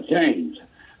Peter, but James.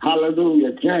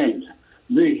 Hallelujah, James.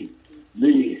 The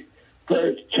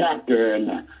first chapter and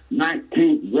the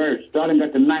 19th verse, starting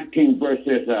at the 19th verse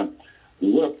says,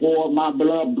 wherefore, my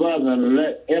beloved brethren,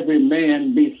 let every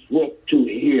man be swift to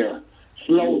hear,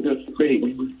 slow to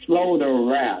speak, slow to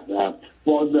wrath.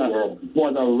 For the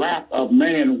wrath of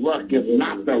man worketh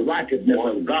not the righteousness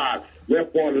of God.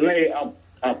 Therefore, lay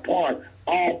apart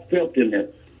all filthiness,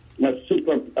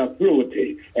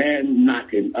 superfluity, and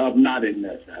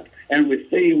naughtiness, and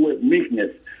receive with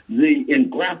meekness the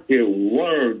engrafted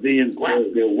word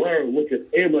which is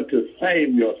able to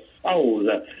save your souls,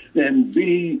 and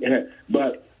be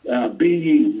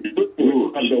ye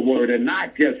of the word, and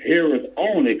not just hearers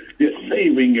only,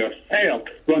 deceiving yourself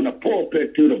from the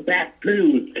pulpit to the back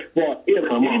pews. For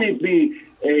if any be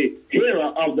a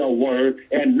hearer of the word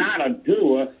and not a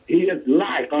doer, he is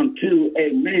like unto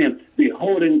a man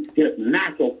beholding his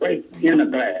natural face in a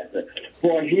glass.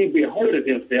 For he beholdeth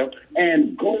himself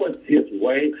and goeth his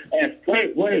way, and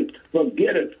straightway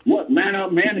forgetteth what manner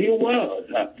of man he was.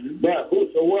 But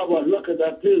whosoever looketh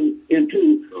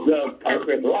into the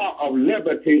perfect law of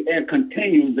liberty and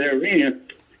continues therein,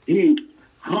 he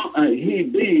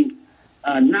being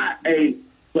not a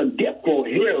forgetful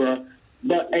hearer,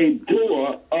 but a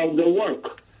doer of the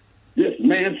work, this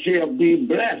man shall be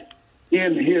blessed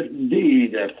in his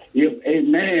deed. If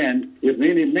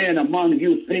any man among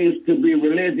you seems to be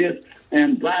religious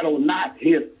and bridle not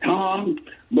his tongue,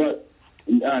 but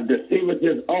deceiveth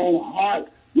his own heart,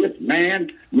 this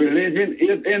man's religion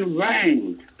is in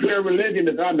vain. Pure religion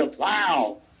is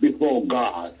undefiled before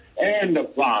God and the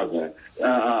Father.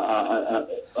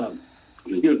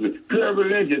 Pure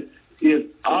religion is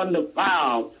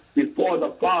undefiled before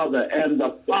the Father, and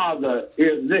the Father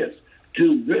is this,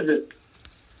 to visit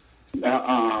the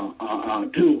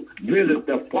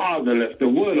fatherless, the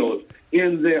widows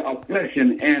in their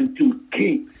affliction, and to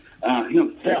keep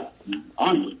himself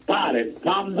unspotted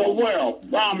from the world,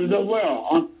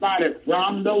 unspotted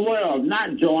from the world,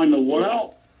 not join the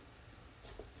world.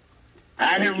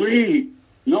 I didn't read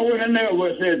nowhere in there where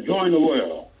it says join the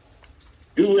world.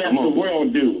 Do as the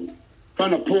world do,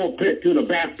 from the pulpit to the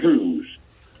back pews.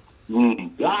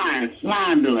 Lying,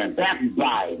 slandering,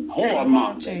 backbiting,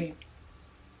 whoremongering.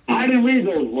 I didn't read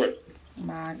those words.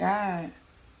 My God.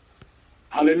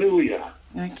 Hallelujah.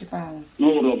 Thank you, Father.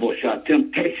 Notable shot.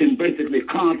 Temptation basically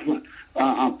comes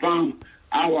from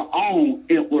our own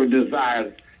inward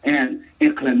desires and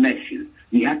inclinations.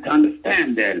 You have to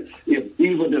understand that if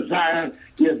evil desire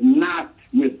is not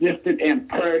resisted and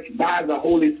purged by the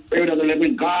Holy Spirit of the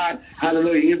living God,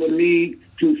 hallelujah, it will lead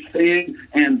to sin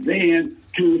and then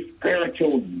to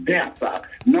spiritual death.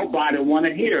 Nobody want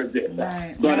to hear this.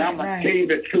 But I'm going to tell you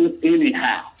the truth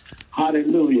anyhow.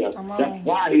 Hallelujah. That's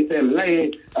why he said,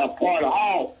 lay apart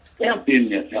all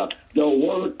filthiness. The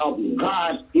word of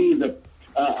God either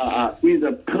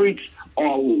preached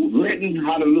or written,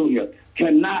 hallelujah,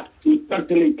 cannot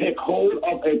effectively take hold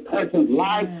of a person's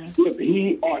life if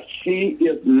he or she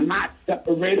is not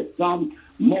separated from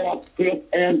more filth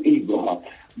and evil.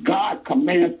 God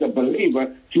commands the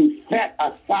believer to set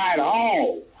aside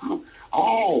all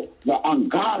the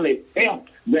ungodly filth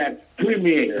that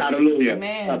permeates, hallelujah,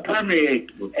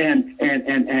 permeates and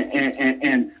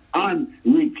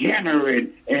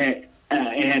unregenerate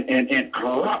and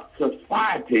corrupt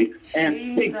society and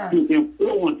seeks to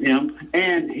influence him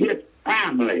and his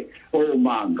family. Oh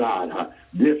my God,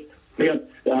 this filth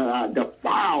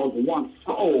defiles one's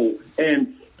soul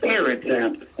and spirit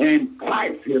and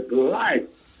Christ his life.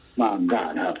 My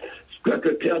God,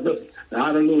 Scripture tells us,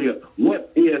 hallelujah,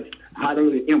 what is,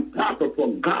 hallelujah, improper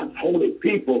for God's holy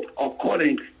people.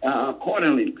 Accordingly,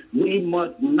 we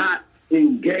must not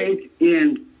engage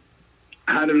in,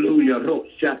 hallelujah,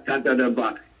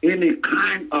 any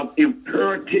kind of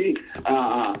impurity,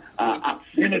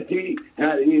 obscenity,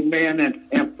 amen.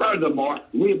 And furthermore,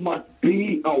 we must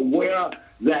be aware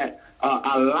that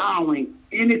allowing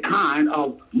any kind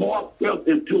of more filth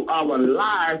into our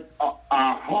lives,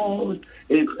 our homes,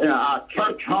 our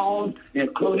church homes,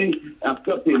 including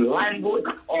filthy language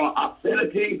or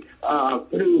obscenity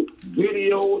through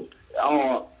videos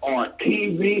or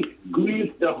TV,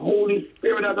 grieves the Holy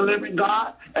Spirit of the living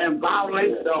God and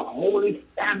violates the holy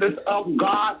standards of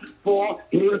God for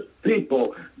his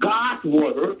people. God's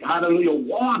word, hallelujah,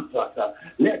 warns us,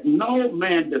 let no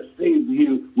man deceive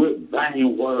you with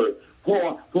vain words.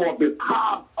 For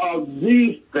because of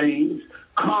these things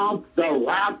comes the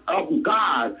wrath of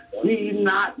God. Be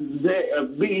not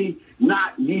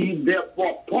ye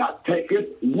therefore partakers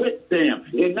with them.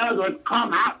 In other words,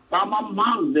 come out from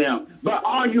among them. But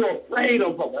are you afraid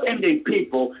of offending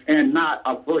people and not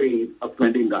afraid of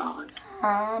offending God?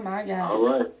 Oh, my God. All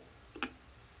right.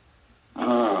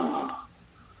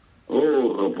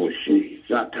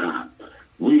 Satan.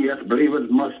 We as believers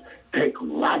must take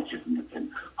righteousness and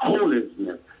holiness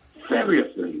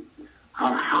seriously.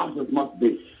 Our houses must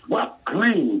be swept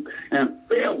clean and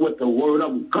filled with the word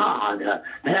of God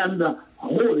and the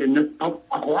holiness of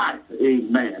Christ.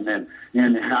 Amen.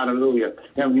 And hallelujah.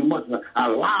 And we must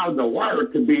allow the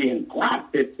word to be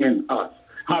engrafted in us.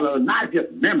 Hallelujah. Not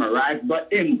just memorized, but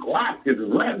engrafted,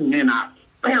 written in our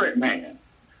spirit, man.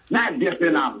 Not just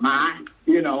in our mind,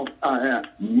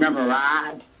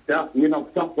 memorized stuff.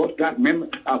 Some folks got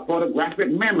photographic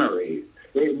memories.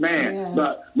 Amen. Yeah.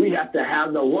 But we have to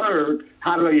have the word,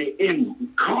 hallelujah,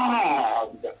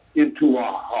 carved into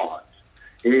our hearts.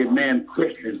 Amen.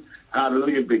 Christians,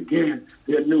 hallelujah, begin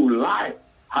their new life,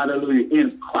 hallelujah,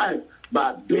 in Christ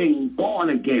by being born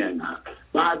again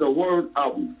by the word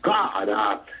of God.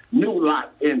 New life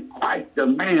in Christ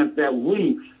demands that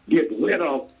we get rid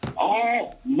of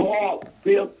all moral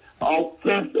filth,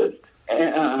 offenses,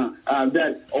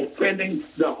 that offending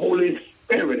the Holy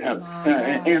Spirit,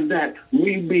 and that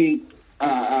we be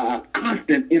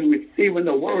constant in receiving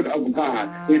the word of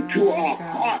God into our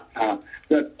heart.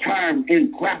 The term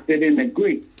engrafted in the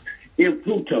Greek,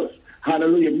 influtus,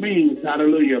 hallelujah, means,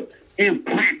 hallelujah,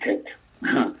 implanted,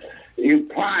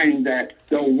 implying that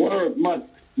the word must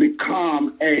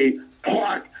become a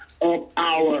part of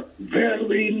our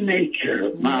very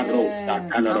nature.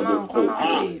 Yes. Come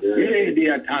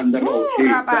on,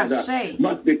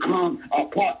 must become a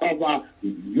part of our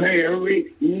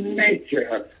very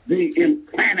nature. The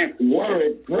implanted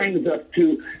word brings us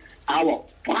to our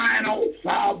final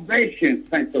salvation,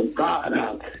 saints of God.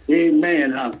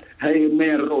 Amen.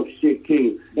 Amen.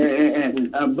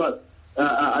 But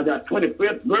the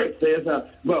 25th verse says,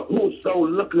 but whoso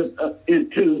looketh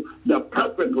into the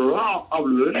perfect law of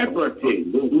liberty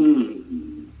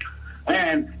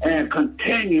and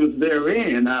continues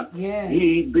therein,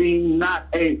 he being not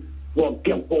a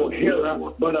forgetful hearer,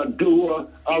 but a doer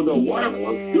of the work,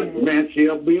 this man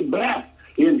shall be blessed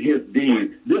in his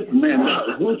deed. This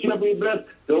man, who shall be blessed?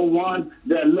 The one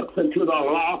that looks into the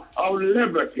law of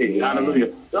liberty. Yes. Hallelujah.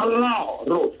 The law,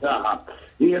 Rosa,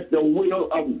 is the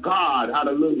will of God.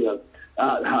 Hallelujah.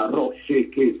 Have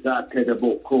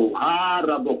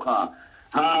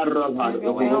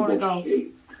your way, Holy Ghost.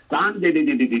 Have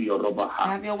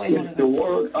your way, Holy Ghost. The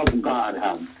word of God.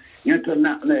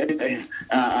 Internalized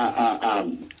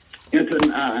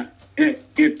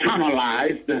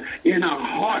in our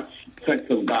hearts, saints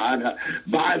of God,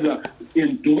 by the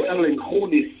indwelling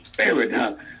Holy Spirit.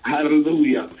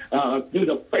 Hallelujah. Through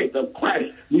the faith of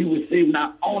Christ, we receive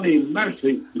not only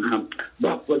mercy,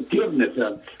 but forgiveness,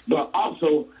 but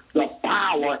also the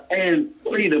power and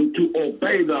freedom to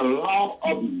obey the law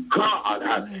of God.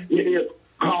 It is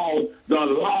called the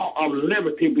law of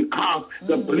liberty because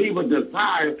the believer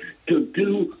desires to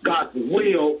do God's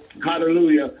will,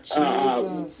 hallelujah,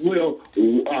 will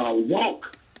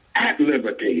walk at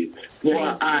liberty. For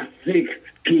I seek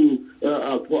to,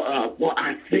 for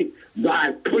I seek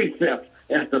thy precepts,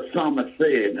 as the psalmist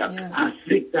said. I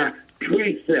seek thy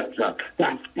precepts,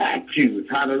 thy statutes,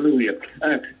 hallelujah.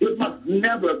 It must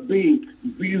never be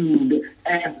viewed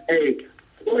as a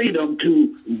freedom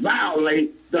to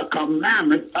violate the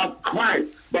commandments of Christ,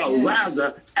 but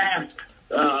rather as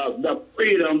the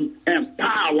freedom and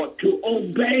power to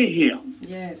obey him.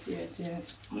 Yes.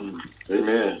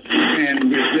 Amen.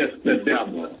 And resist the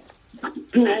devil.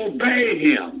 To obey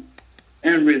him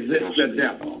and resist the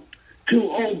devil.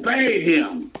 To obey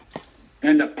him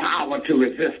and the power to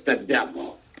resist the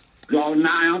devil. Draw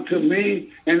nigh unto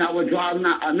me, and I will draw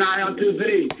nigh unto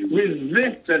thee.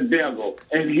 Resist the devil,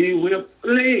 and he will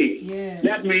flee. Yes.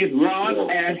 That means run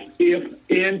as if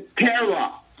in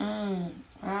terror.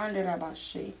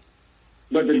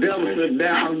 But the devil sits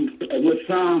down with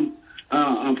some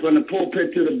from the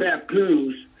pulpit to the back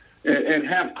pews and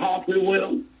have coffee with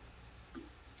them,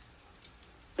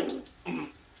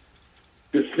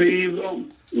 deceive them,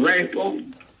 rape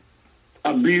them,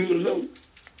 abuse them.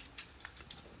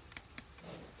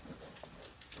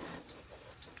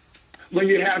 When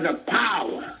you have the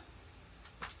power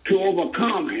to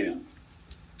overcome him.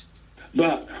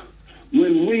 But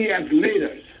when we as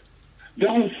leaders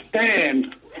don't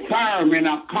stand firm in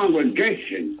our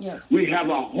congregation, we have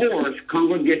a whore's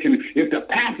congregation. If the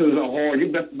pastor's a whore, you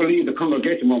best believe the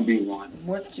congregation won't be one.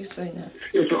 What did you say now?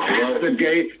 If the pastor's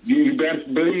gay, you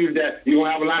best believe that you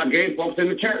won't have a lot of gay folks in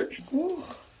the church.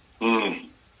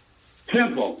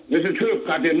 Simple. This is true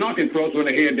because the anointing flows from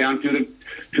the head down to the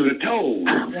toes.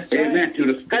 That's right. Amen. To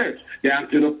the skirts, down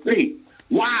to the feet.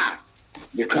 Why?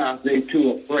 Because they're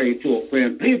too afraid to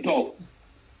offend people.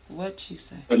 What you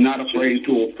say? But not afraid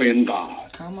to offend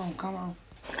God. Come on. Come on,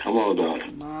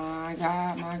 God. My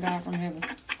God from heaven.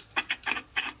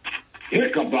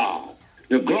 Ichabod.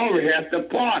 The glory has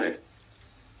departed.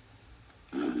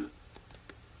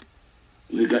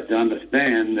 We got to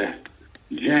understand that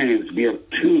James gives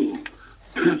two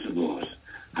principles,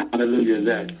 hallelujah,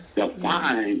 that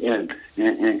define and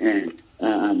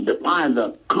define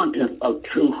the content of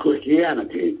true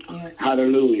Christianity,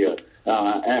 hallelujah,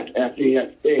 as he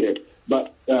has stated.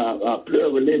 But pure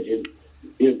religion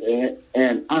is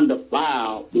an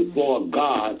undefiled before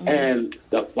God, and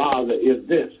the Father is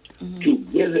this: to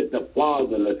visit the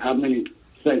fatherless. How many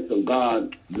saints of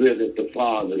God visit the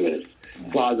fatherless.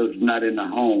 Fathers not in the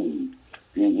home,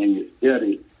 and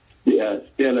you're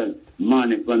stealing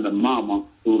money from the mama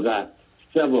who got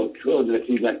several children that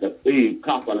she got to feed,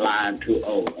 copper line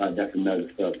to. That's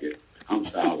another subject. I'm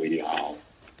sorry, y'all.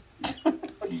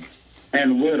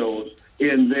 And widows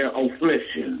in their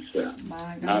afflictions.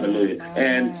 Hallelujah.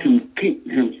 And to keep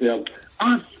himself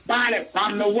unspotted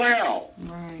from the world.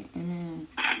 Right. Amen.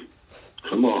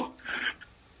 Come on.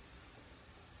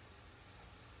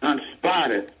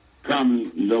 Unspotted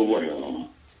from the world.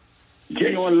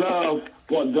 Genuine love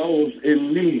for those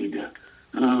in need.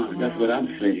 That's what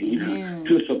I'm saying. Yeah.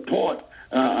 To support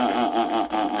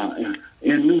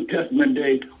in New Testament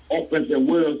days, orphans and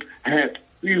widows had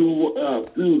few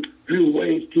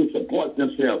ways to support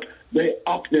themselves. They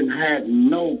often had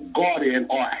no guardian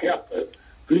or helper.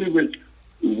 Believers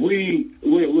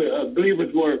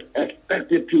were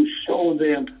expected to show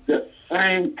them the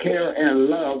same care and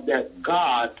love that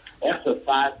God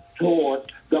exercised towards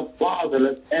the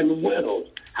fatherless and widows.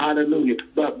 Hallelujah.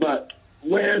 But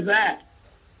where's that?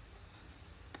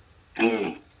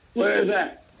 Where is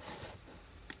that?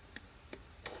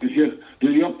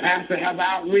 Do your pastor have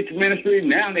outreach ministry?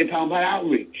 Now they're talking about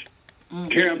outreach.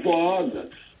 Caring for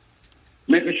others.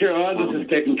 Making sure others is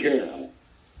taken care of.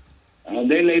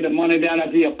 They lay the money down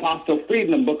at the Apostles' feet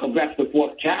in the book of Acts, the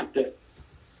 4th chapter.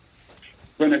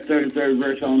 From the 33rd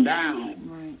verse on down.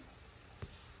 Right.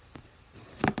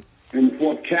 In the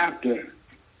 4th chapter,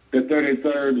 the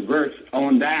 33rd verse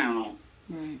on down.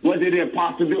 Right. What did the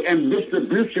apostles do? And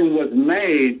distribution was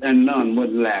made and none was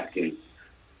lacking.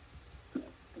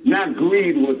 Not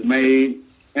greed was made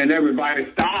and everybody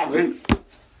starving.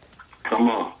 Come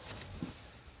on.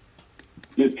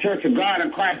 The Church of God in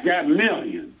Christ got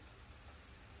millions.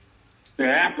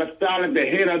 The apostolic, the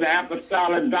head of the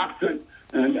apostolic doctrine,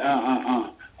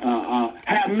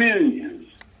 have millions.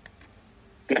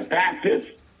 The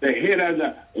Baptists, the head of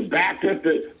the Baptist,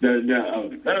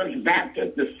 the First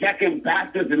Baptist, the Second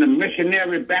Baptist, and the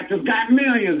Missionary Baptist got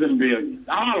millions and billions.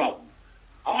 All of them.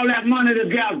 All that money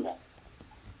together.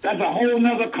 That's a whole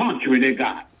nother country they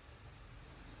got.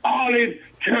 All these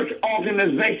church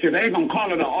organizations, they ain't going to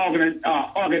call it an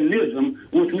organism,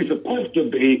 which we're supposed to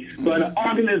be, but an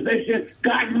organization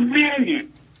got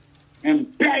millions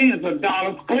and billions of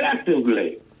dollars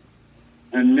collectively.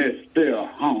 And there's still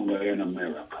hunger in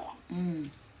America.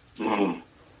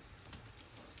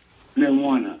 They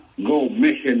want to go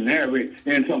missionary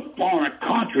in some foreign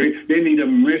country. They need a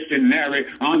missionary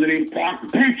under these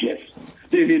park benches.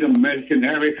 They need a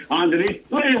missionary under these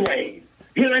freeways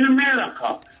here in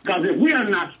America. Because if we are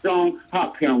not strong, how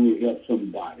can we help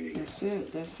somebody? That's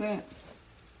it. That's it.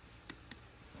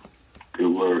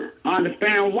 Good word. I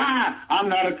understand why. I'm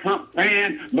not a Trump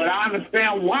fan, but I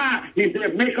understand why he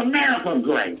said, make America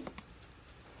great.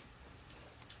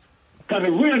 Because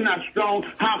if we're not strong,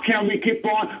 how can we keep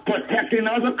on protecting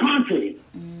other countries?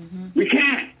 We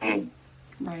can't.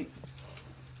 Right.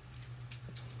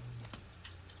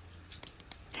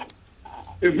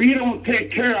 If we don't take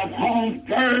care of home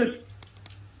first,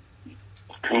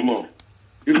 come on,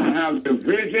 you're going to have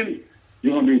division,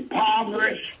 you're going to be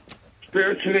impoverished,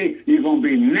 spiritually, you're going to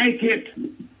be naked.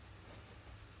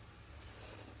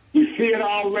 You see it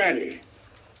already.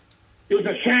 It's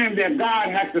a shame that God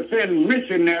has to send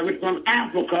missionaries from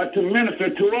Africa to minister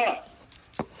to us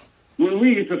when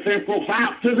we used to send folks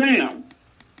out to them.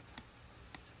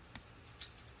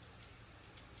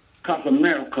 Because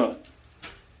America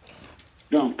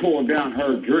done pull down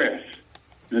her dress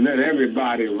and let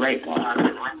everybody rape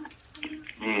her.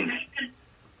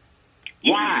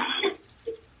 Why?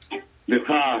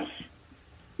 Because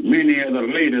many of the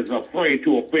leaders are afraid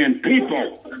to offend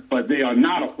people, but they are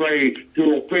not afraid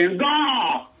to offend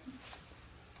God.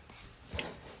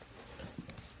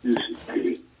 This is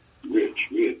good.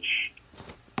 Rich.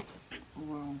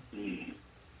 Wow.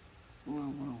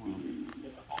 Wow.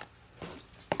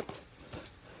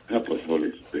 Help us,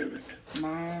 Holy Spirit.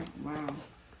 Wow.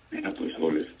 Help us,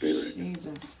 Holy Spirit.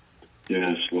 Jesus.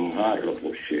 Yes, Lord.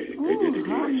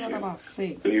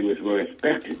 Believers were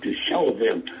expected to show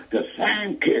them the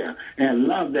same care and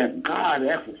love that God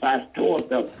exercised towards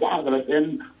the fatherless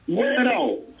and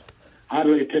widows.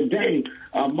 Hallelujah. Today,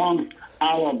 amongst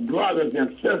our brothers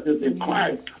and sisters in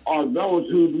Christ are those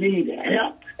who need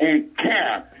help and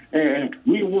care. And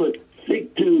we would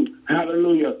seek to,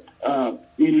 hallelujah,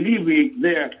 alleviate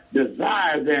their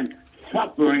desires and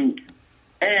suffering,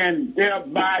 and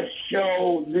thereby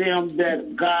show them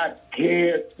that God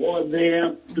cares for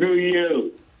them through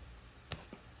you.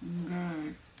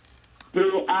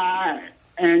 Through I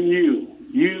and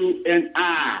you and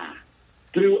I,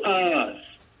 through us.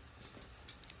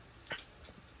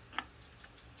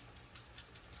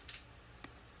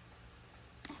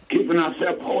 keeping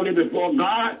ourselves holy before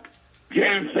God,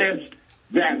 James says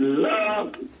that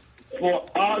love for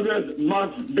others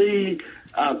must be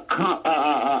accompanied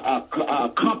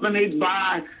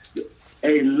by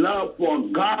a love for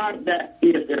God that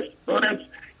is expressed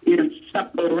in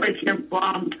separation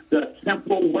from the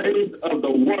simple ways of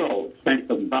the world, saints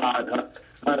of God.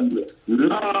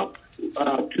 Love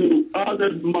to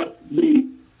others must be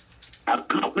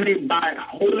accompanied by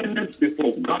holiness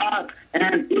before God,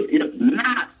 and it is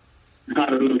not,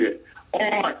 hallelujah,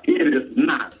 or it is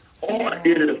not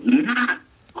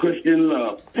Christian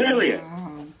love, period.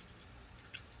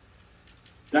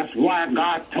 That's why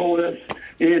God told us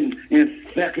in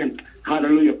 2nd,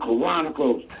 hallelujah,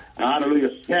 Chronicles,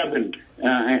 hallelujah, 7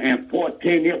 and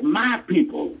 14, if my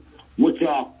people, which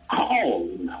are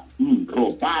called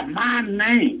by my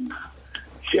name,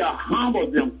 shall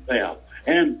humble themselves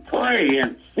and pray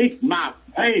and seek my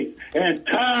face and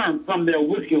turn from their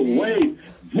wicked ways,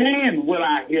 then will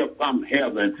I hear from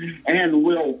heaven and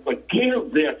will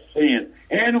forgive their sins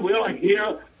and will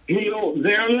heal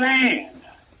their land.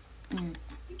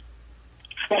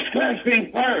 But first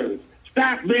thing first,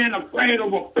 stop being afraid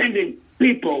of offending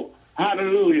people,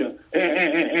 hallelujah,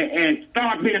 and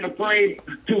start being afraid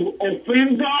to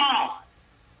offend God.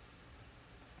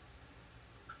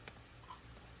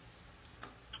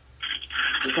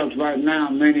 Because right now,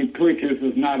 many preachers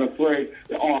is not afraid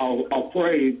or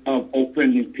afraid of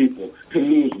offending people, to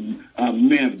lose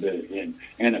members,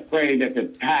 and afraid that the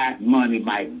tithe money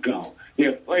might go.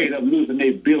 They're afraid of losing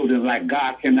their building, like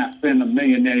God cannot send a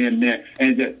millionaire in there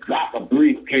and just drop a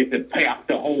briefcase and pay off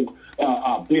the whole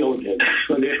building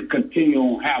so they can continue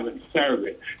on having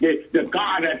service. The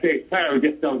God that they serve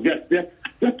just don't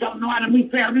know how to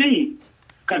meet their needs,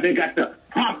 because they got the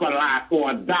proper lie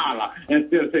for $1 and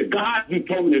still say, God, you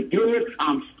told me to do it.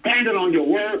 I'm standing on your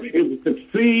word. If we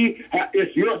succeed,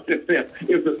 it's your success.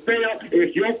 If it fail,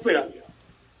 it's your failure.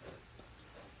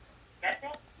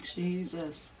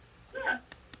 Jesus.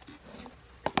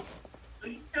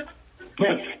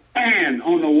 But stand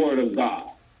on the word of God.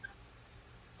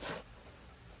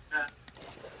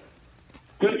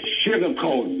 Quit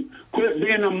sugarcoating. Quit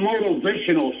being a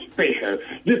motivational speaker.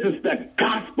 This is the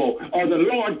gospel of the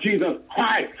Lord Jesus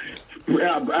Christ.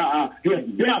 His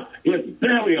death, his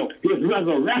burial, his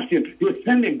resurrection, his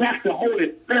sending back the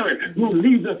Holy Spirit, who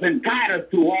leads us and guides us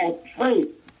to all truth,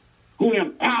 who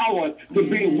empowers us to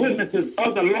be witnesses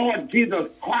of the Lord Jesus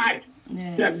Christ.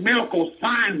 That miracles,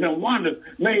 signs, and wonders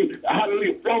may,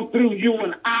 hallelujah, flow through you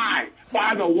and I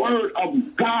by the word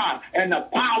of God and the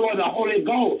power of the Holy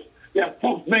Ghost. That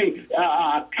folks may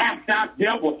cast out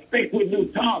devils, speak with new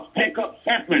tongues, take up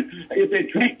serpents. If they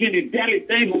drink any deadly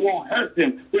thing, it won't hurt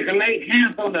them. They can lay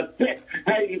hands on the sick,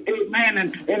 amen,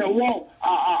 and it won't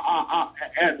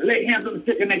lay hands on the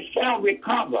sick, and they shall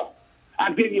recover.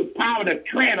 I give you power to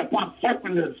tread upon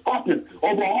serpents and scorpions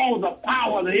over all the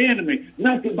power of the enemy.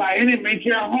 Nothing by any means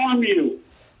shall harm you.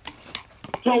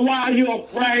 So why are you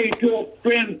afraid to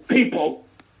offend people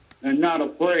and not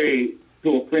afraid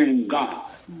to offend God?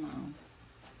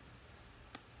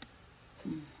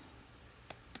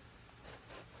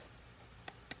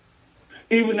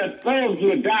 Even the thugs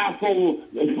would die for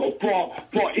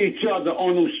each other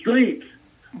on the streets,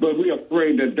 but we're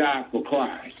afraid to die for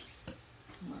Christ.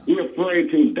 We're afraid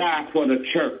to die for the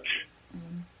church.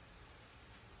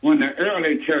 When the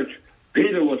early church,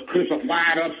 Peter was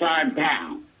crucified upside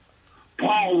down.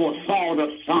 Paul was sawed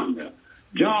asunder.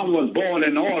 John was boiled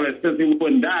in oil. Since he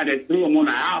wouldn't die, they threw him on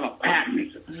the Isle of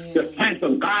Patmos. The saints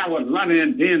of God was running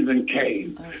in dens and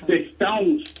caves. They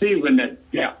stoned Stephen to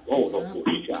death.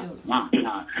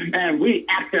 And we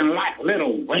acting like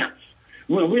little wimps.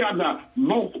 When we are the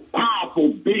most powerful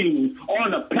beings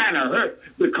on the planet Earth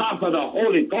because of the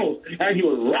Holy Ghost, and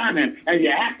you're running and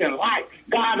you're acting like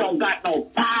God don't got no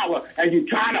power, and you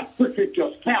try to push it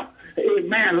yourself.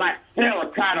 Amen, like Sarah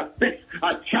tried to fix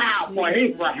a child for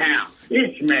Abraham,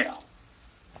 Ishmael.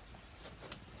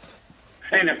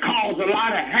 And it caused a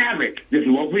lot of havoc. This is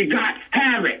what we got,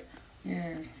 havoc.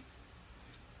 Yes.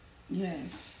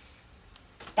 Yes.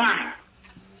 Why?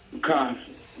 Because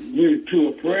we're too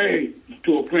afraid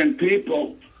to offend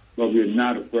people, but we're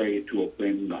not afraid to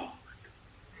offend God.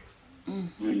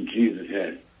 When Jesus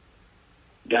had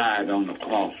died on the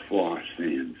cross for our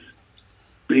sins,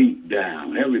 beat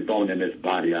down, every bone in his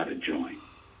body out of joint.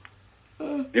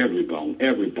 Every bone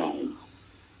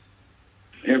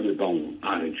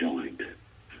out of joint.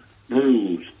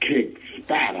 Bruised, kicked,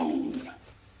 spat on,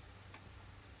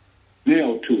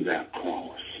 nailed to that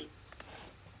cross.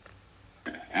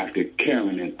 After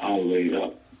carrying it all the way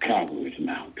up Calvary's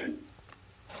mountain,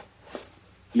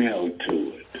 nailed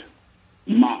to it,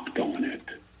 mocked on it,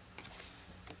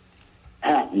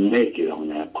 naked on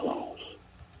that cross.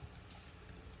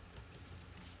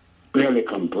 Barely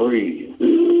can breathe.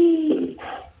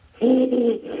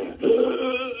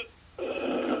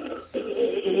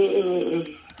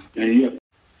 And yet,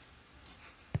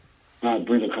 God,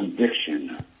 bring a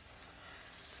conviction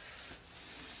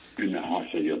in the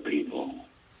hearts of your people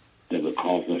that will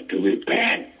cause us to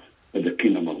repent, that the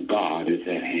kingdom of God is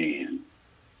at hand.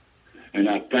 And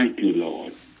I thank you,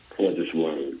 Lord, for this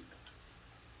word.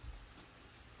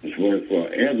 This word for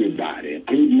everybody,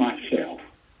 including myself.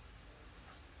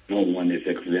 No one is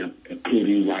exempt,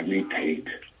 including Rodney Tate,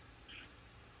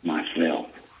 myself.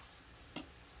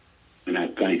 And I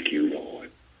thank you, Lord.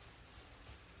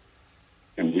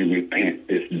 And we repent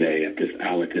this day, at this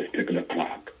hour, at this particular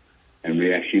clock. And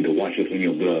we ask you to wash us in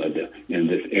your blood in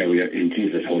this area. In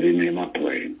Jesus' holy name I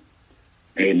pray.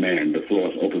 Amen. The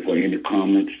floor is open for any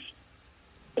comments,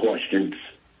 questions,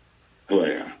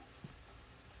 prayer.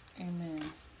 Amen.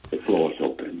 The floor is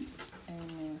open.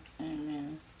 Amen.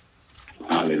 Amen.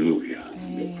 Hallelujah.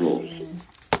 Amen. The floor is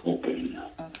open.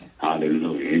 Okay.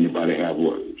 Hallelujah. Anybody have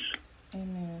words?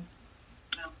 Amen.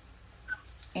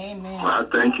 Amen. Well, I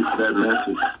thank you for that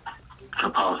message,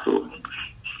 Apostle,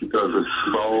 because it's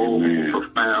so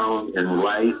profound and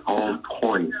right on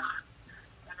point.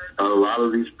 A lot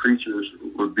of these preachers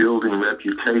were building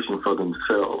reputation for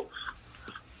themselves.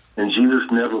 And Jesus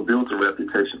never built a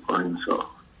reputation for himself.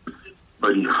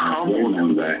 But he humbled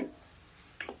them back.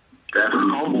 That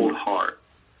humble heart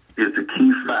is the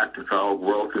key factor to our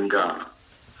growth in God.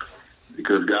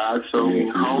 Because God so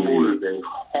humble is a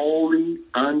holy,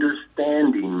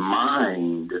 understanding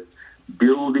mind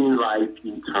building life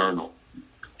eternal.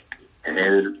 And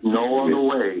there's no other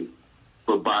way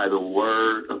but by the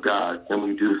word of God can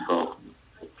we do so.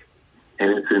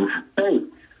 And it's in faith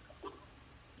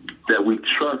that we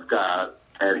trust God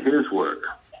at his word.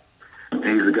 And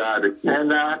he's a God that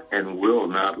cannot and will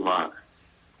not lie.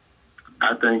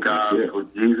 I thank God for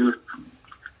Jesus.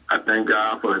 I thank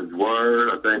God for his word.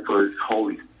 I thank for his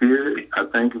Holy Spirit. I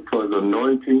thank him for his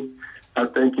anointing. I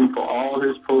thank him for all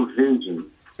his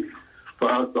provision for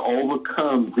us to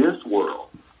overcome this world.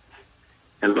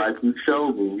 And like you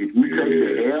showed me, if you take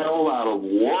the L out of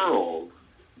world,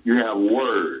 you have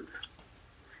words.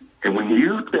 And when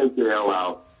you take the L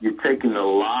out, you're taking the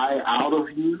lie out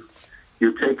of you.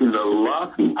 You're taking the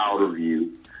lust out of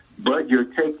you. But you're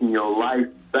taking your life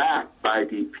back by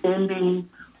depending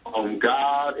on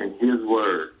God and his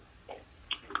word.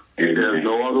 And there's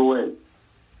no other way.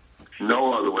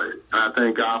 No other way. And I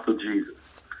thank God for Jesus.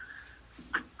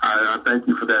 I thank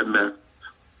you for that message.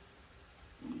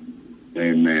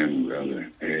 Amen, brother.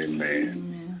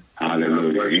 Amen.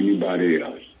 Hallelujah. Anybody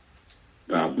else?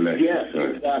 God bless you,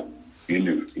 sir.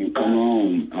 Come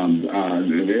on.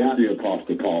 There's the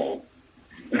Apostle Paul.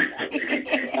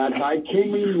 I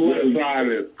came in with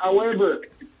silence.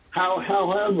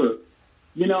 However,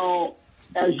 you know,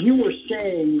 as you were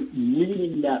saying,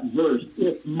 reading that verse,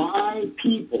 if my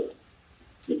people,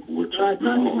 and I thought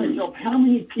to myself, how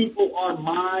many people are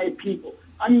my people?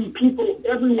 I mean, people,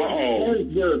 everyone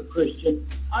says they're a Christian.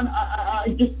 I'm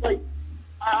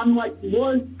like,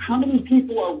 Lord, how many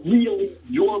people are really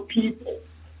your people?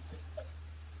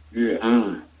 Yeah.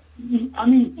 I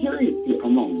mean, seriously.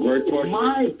 Come on, great question.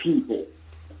 My people.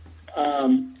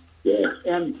 And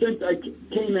since I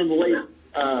came in late,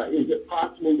 is it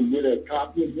possible to get a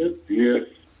copy of this? Yes.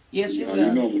 Yes, you will.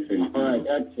 You know me. All right,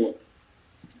 excellent.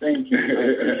 Thank you. I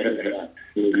appreciate that.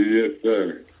 Yes,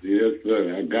 sir. Yes,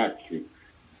 sir. I got you.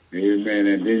 Amen.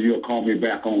 And then you'll call me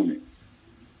back on it.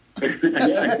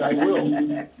 Yes, I will.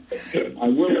 I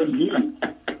will indeed.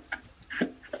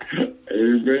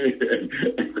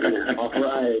 Amen. All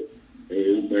right.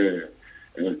 Amen.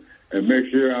 And make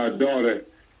sure our daughter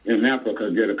in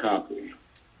Africa get a copy.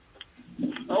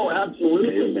 Oh,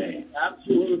 absolutely. Amen.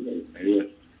 Absolutely. Yes.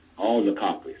 All the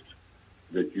copies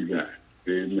that you got.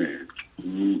 Amen.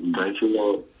 Mm-hmm. Thank you,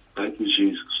 Lord. Thank you,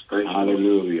 Jesus. Thank you.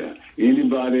 Hallelujah.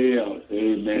 Anybody else?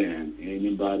 Amen.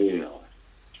 Anybody else?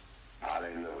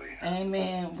 Hallelujah.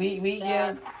 Amen. We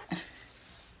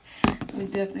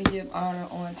definitely give honor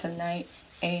on tonight.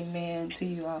 Amen to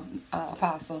you,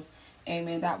 Apostle.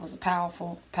 Amen. That was a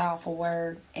powerful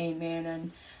word.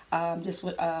 Amen. And just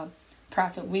what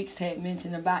Prophet Weeks had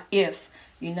mentioned about if.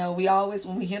 You know, we always,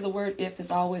 when we hear the word if,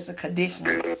 it's always a condition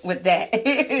with that.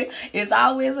 It's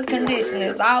always a condition.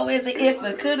 It's always an if,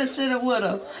 it coulda, shoulda,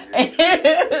 woulda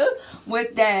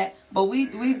with that. But we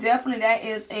definitely, that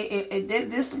is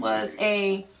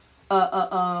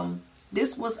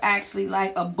this was actually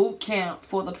like a boot camp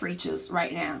for the preachers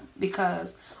right now,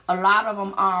 because a lot of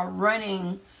them are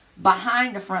running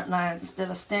behind the front lines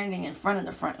instead of standing in front of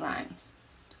the front lines.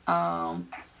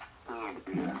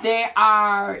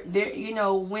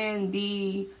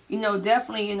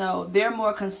 definitely, they're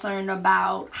more concerned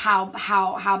about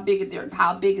how big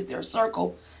is their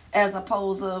circle, as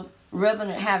opposed to rather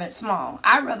than have it small.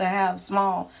 I'd rather have a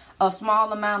small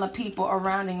amount of people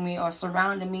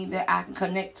surrounding me that I can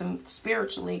connect to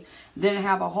spiritually, than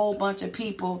have a whole bunch of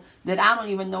people that I don't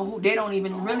even know they don't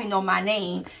even really know my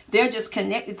name. They're just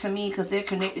connected to me because they're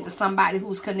connected to somebody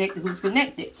who's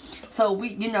connected. So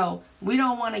we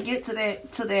don't want to get to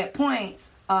that point.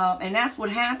 And that's what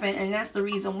happened, and that's the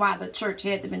reason why the church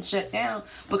had to been shut down,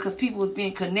 because people was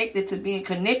being connected to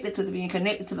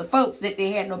the folks that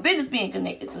they had no business being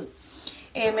connected to.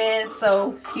 Amen.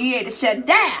 So he had to shut it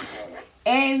down.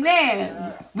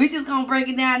 Amen. We just gonna break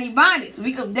it down in bondage.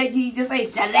 He just say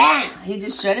shut it down. He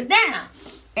just shut it down.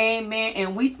 Amen.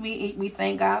 And we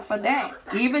thank God for that.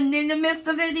 Even in the midst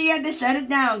of it, he had to shut it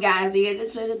down, guys. He had to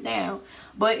shut it down.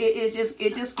 But it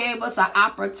just gave us an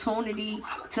opportunity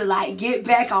to get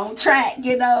back on track,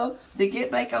 to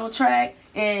get back on track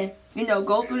and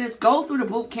go through the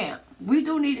boot camp. We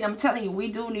do need, I'm telling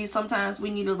you, sometimes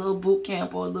we need a little boot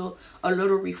camp or a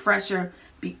little refresher,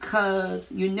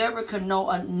 because you never can know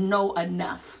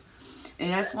enough.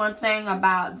 And that's one thing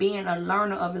about being a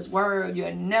learner of his word.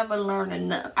 You'll never learn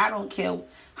enough. I don't care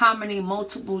how many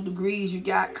multiple degrees you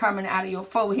got coming out of your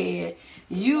forehead.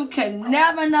 You can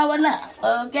never know enough,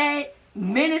 okay?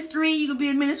 Ministry, you could be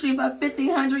in ministry for 50,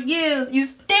 100 years. You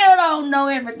still don't know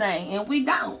everything. And we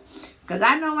don't. Because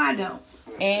I know I don't.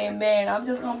 And man, I'm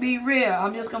just going to be real.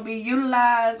 I'm just going to be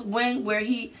utilized where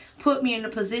he put me in the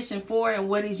position for, and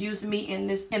what he's using me in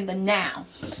the now.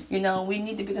 We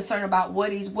need to be concerned about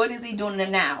what is he doing in the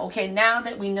now. Okay, now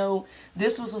that we know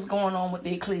this was what's going on with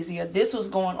the ecclesia, this was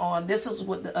going on, this is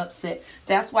what the upset.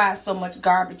 That's why it's so much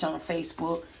garbage on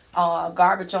Facebook,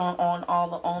 garbage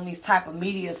on these type of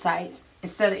media sites,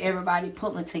 instead of everybody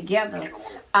pulling together.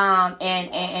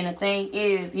 And the thing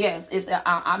is, yes,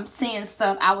 I'm seeing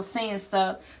stuff. I was seeing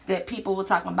stuff that people were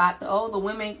talking about. The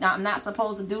women, I'm not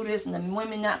supposed to do this, and the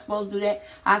women not supposed to do that.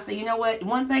 I said, you know what?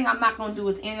 One thing I'm not going to do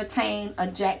is entertain a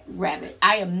jackrabbit.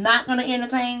 I am not going to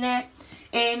entertain that.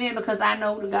 Amen. Because I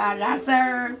know the God that I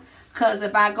serve. Because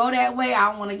if I go that way, I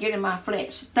don't want to get in my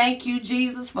flesh. Thank you,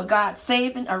 Jesus, for God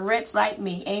saving a wretch like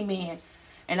me. Amen.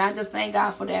 And I just thank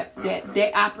God for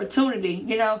that opportunity,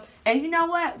 And you know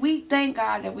what? We thank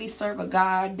God that we serve a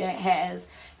God that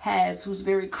who's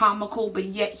very comical, but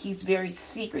yet he's very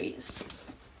serious.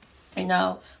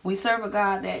 We serve a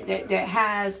God that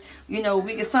has, we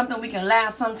can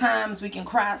laugh sometimes, we can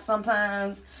cry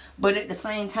sometimes, but at the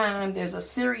same time, there's a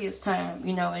serious time,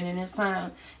 and in this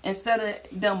time, instead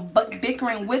of them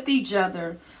bickering with each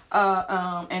other,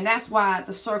 and that's why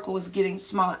the circle is getting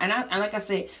smaller. And like I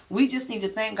said, we just need to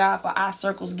thank God for our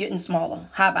circles getting smaller.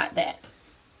 How about that?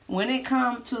 When it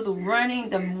comes to the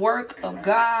work of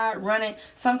God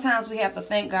sometimes we have to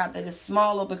thank God that it's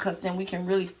smaller, because then we can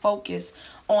really focus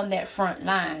on that front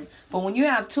line. But when you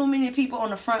have too many people on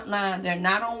the front line, they're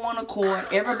not on one accord.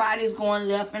 Everybody's going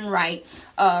left and right,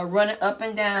 running up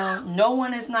and down. No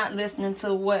one is not listening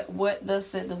to what thus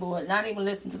said the Lord. Not even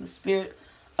listening to the Spirit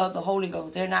of the Holy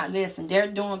Ghost. They're not listening. They're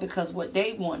doing because what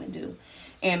they want to do.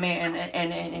 Amen.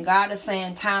 And God is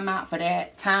saying time out for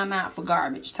that. Time out for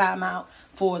garbage. Time out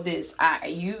for this.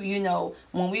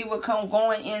 When we were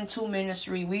going into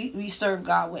ministry, we serve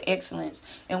God with excellence,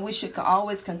 and we should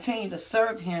always continue to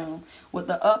serve him with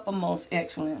the uppermost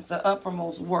excellence, the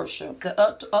uppermost worship,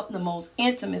 the uppermost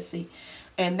intimacy.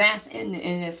 And that's in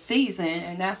this season,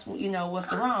 and that's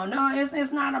what's wrong. No,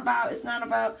 it's not about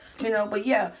but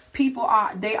yeah, people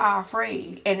are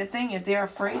afraid, and the thing is, they're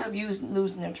afraid of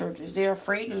losing their churches. They're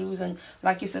afraid of losing,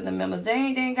 like you said, the members. They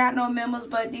ain't got no members,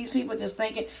 but these people just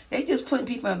thinking they just putting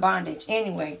people in bondage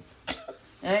anyway.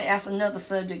 That's another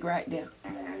subject right there.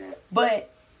 But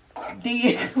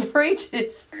the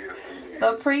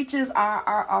preachers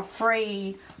are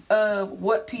afraid of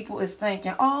what people is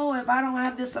thinking. Oh, if I don't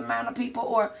have this amount of people,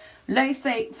 or let's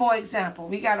say, for example,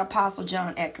 we got Apostle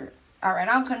John Eckert. All right,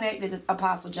 I'm connected to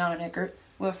Apostle John Eckert.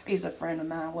 Well, he's a friend of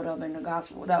mine, whatever, in the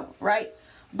gospel, whatever, right?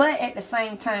 But at the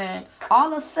same time,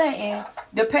 all of a sudden,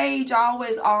 the page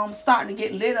always starting to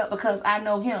get lit up because I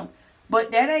know him.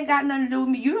 But that ain't got nothing to do with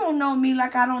me. You don't know me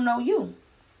like I don't know you.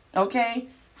 Okay?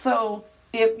 So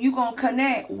if you're going to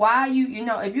connect,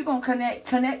 if you're going to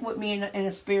connect with me in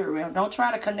the spirit realm. Don't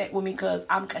try to connect with me because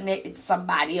I'm connected to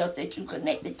somebody else that you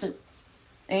connected to.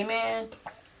 Amen.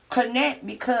 Connect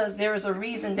because there is a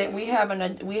reason that we have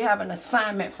an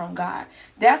assignment from God.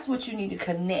 That's what you need to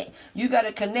connect. You got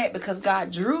to connect because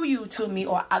God drew you to me,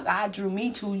 or God drew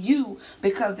me to you,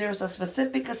 because there's a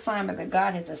specific assignment that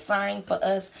God has assigned for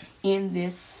us in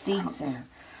this season.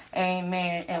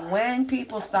 Amen. And when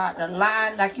people start to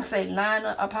line, like you say, line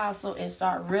up, Apostle, and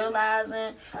start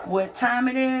realizing what time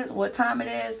it is,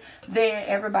 then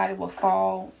everybody will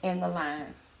fall in the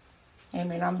line.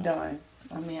 Amen. I'm done.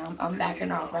 I'm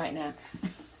backing off right now.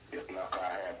 Just like I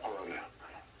had put it,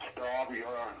 starve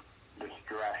your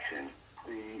distraction,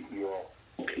 feed your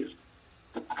focus.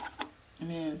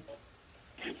 Amen.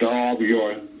 Starve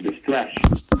your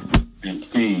distraction and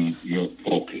feed your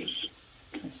focus.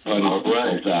 Cutting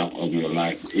focus out of your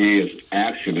life is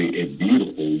actually a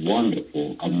beautiful,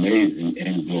 wonderful, amazing,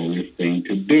 and glorious thing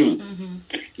to do. Mm-hmm.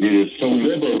 It is so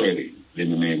liberating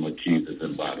in the name of Jesus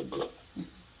and by the blood.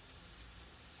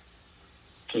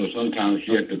 So sometimes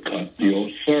you have to cut your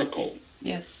circle.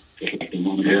 Yes. Just like the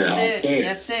woman said.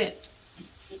 That's it.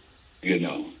 You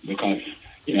know, because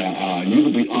you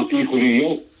can be unequally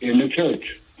yoked in the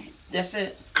church. That's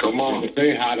it. Come on. To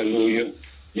say hallelujah.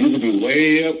 You can be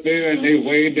way up there and they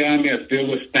way down there still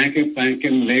with spanking,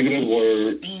 negative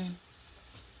words,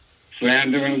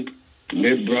 slandering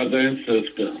their brother and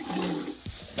sister.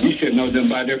 You should know them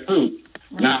by their fruit,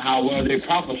 not how well they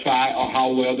prophesy or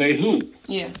how well they hoop.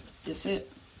 Yeah, that's it.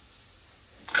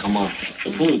 Come on.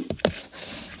 The fruit.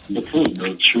 The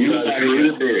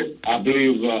truth. I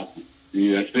believe,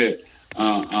 that's it.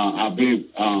 I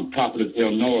believe Prophetess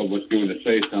Eleanor was going to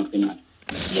say something. I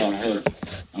saw her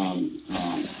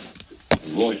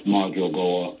voice module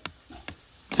go up.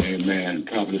 Amen.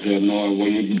 Prophetess Eleanor, were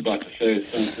you about to say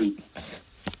something?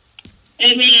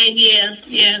 Amen.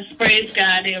 Yes. Praise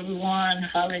God, everyone.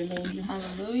 Hallelujah.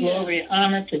 Glory,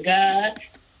 honor to God.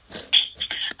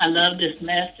 I love this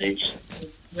message.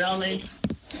 It's really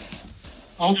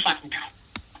on fire.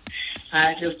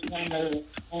 I just want to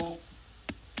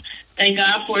thank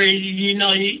God for, He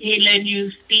let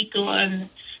you speak on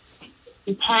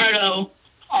the part of,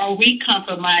 are we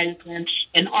compromising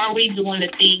and are we doing the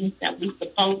things that we're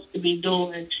supposed to be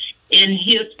doing in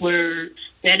His word,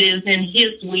 that is in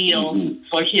His will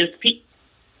for His people.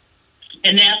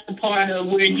 And that's the part of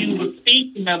where you were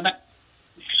speaking about,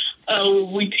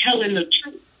 we telling the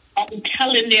truth. Are we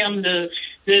telling them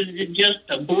just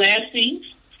the blessings?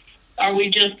 Are we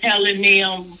just telling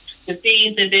them the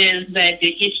things that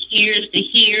it's ears to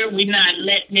hear? We're not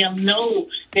letting them know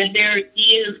that there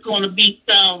is going to be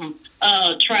some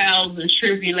trials and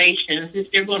tribulations.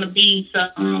 If there going to be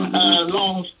some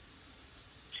long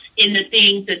in the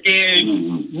things that they're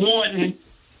wanting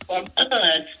from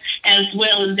us, as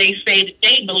well as they say that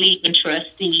they believe and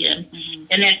trust in.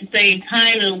 And at the same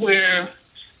time, where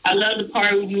I love the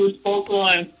part where you spoke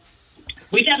on,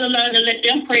 we got to learn to let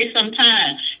them pray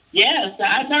sometimes. Yes,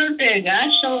 I learned that.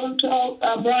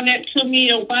 God brought that to me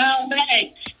a while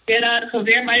back. Because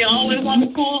everybody always want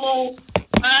to pull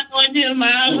my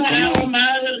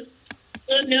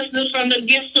goodness from the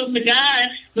gifts of the God,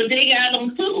 but they got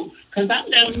them too. Because I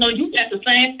let them know you got the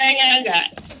same thing I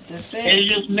got. That's it. It's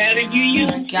just matter you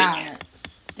use it.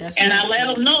 And I let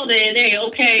them know that, hey,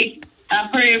 okay, I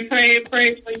pray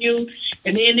for you.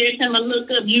 And then every time I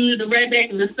look up, you right back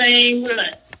in the same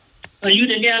word. So you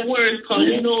done got words because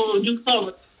you know you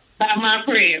covered by my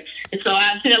prayer. And so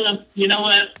I tell them, you know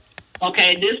what?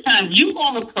 Okay, this time you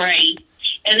want to pray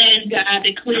and ask God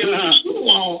to clear what you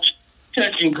want,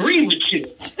 touch and agree with you.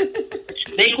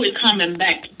 They quit coming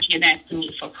back and asking me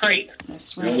for prayer.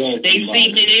 That's right. They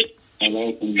see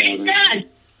that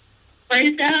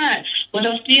praise God. But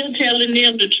I'm still telling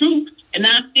them the truth. And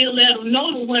I still let them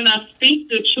know that when I speak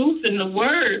the truth in the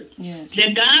word,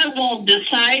 that God wants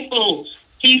disciples.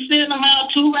 He sent them out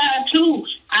 2 by 2.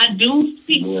 I do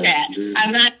speak that.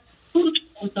 I'm not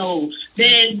those.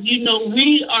 Then,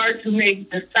 we are to make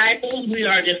disciples. We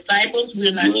are disciples.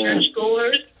 We're not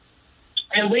churchgoers.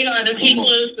 And we are the people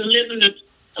that live in the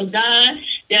of God,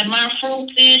 that my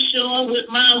fruit is showing with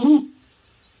my hoop.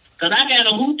 Because I got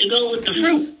a hoop to go with the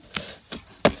fruit.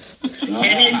 And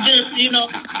it's just,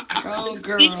 oh,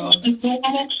 girl.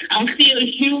 I'm still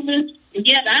human,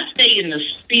 yet I stay in the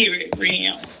spirit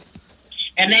realm.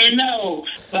 And they know,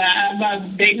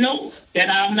 they know that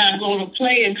I'm not going to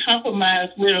play and compromise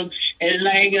with them. And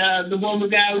like the woman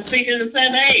guy was speaking and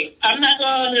said, hey, I'm not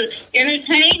going to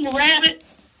entertain the rabbit,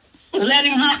 let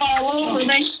him hop all over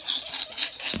me.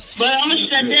 But I'm going to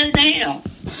shut that down.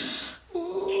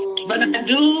 But I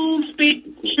do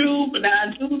speak the truth, but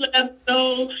I do let them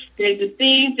know that the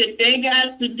things that they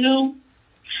got to do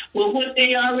with what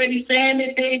they already saying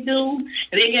that they do,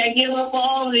 they got to give up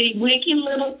all the wicked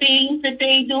little things that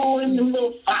they do and the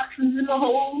little foxes in the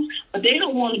holes, but they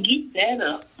don't want to give that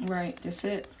up. Right, that's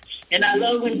it. And I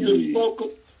love when you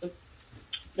spoke,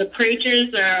 the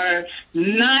preachers are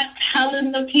not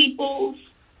telling the people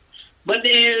But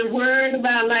they're worried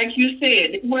about, like you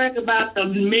said, they're worried about the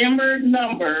member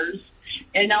numbers,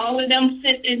 and all of them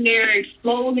sitting there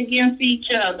exploding against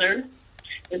each other.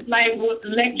 It's like with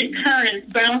electric currents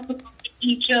bouncing off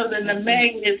each other, and the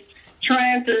magnets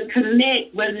trying to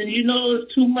connect, but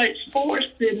there's too much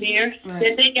force in there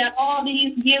that they got all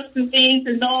these gifts and things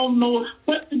and don't know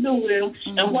what to do with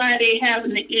them and why they having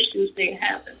the issues they're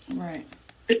having. Right.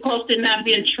 Because they're not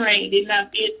being trained, they're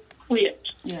not being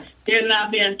equipped, they're not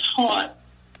being taught.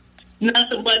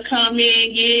 Nothing but come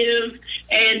in, give,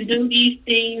 and do these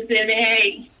things, and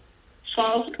hey,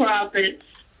 false prophets,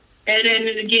 and then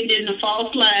getting into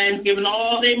false lines, giving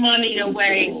all their money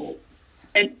away,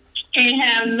 and can't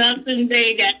have nothing.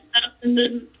 They got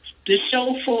nothing to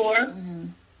show for.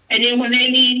 And then when they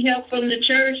need help from the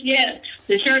church,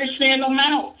 the church sent them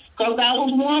out, because I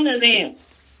was one of them.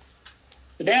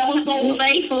 That was so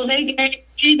faithful. They gave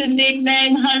me the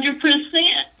nickname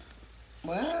 100%.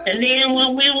 What? And then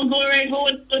when we were going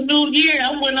to the new year,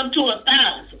 I went up to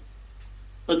 1,000.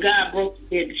 But God broke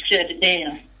it and shut it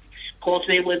down. Of course,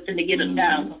 they were going to get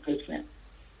 1,000%.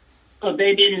 Because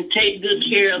they didn't take good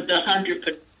care of the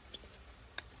 100%.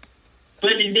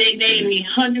 But they gave me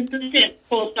 100%. Of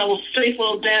course, I was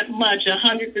faithful that much,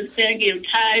 100%, give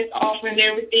tithes, offering,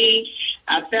 everything.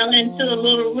 I fell into a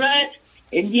little rut,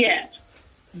 and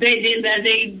they did that.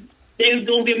 They was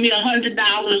gonna give me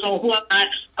 $100 on what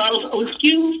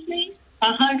excuse me,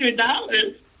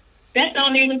 $100. That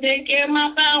don't even take care of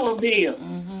my power bill.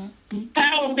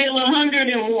 Power bill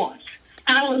 101.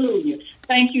 Hallelujah.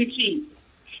 Thank you, Jesus.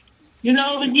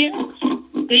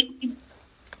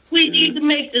 We need to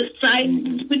make this site.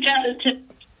 We gotta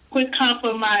quit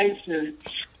compromising.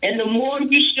 And the more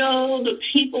you show the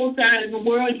people out in the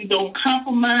world you don't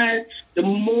compromise, the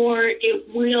more it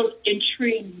will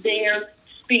intrigue their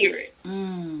spirit.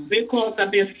 Because I've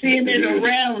been seeing it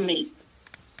around me.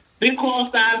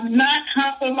 Because I'm not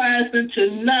compromising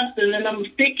to nothing, and I'm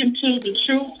sticking to the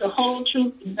truth, the whole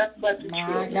truth, and nothing but the truth.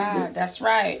 My God, that's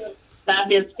right. I've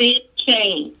been seeing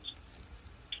change.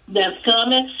 That's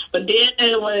coming, but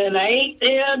then when I ain't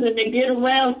there, then they get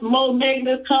around, some more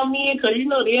negatives come in, because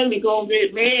the enemy gonna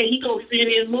get mad. He gonna send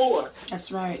in more.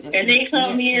 That's right. And they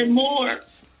come in more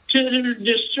to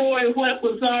destroy what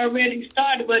was already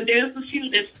started. But there's a few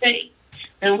that stay,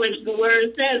 in which the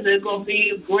word says there's gonna be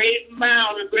a great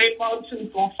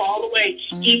multitude gonna fall away,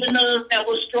 even those that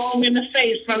were strong in the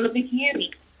faith from the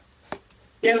beginning.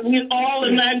 That we all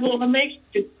are not gonna make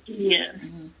it to the end.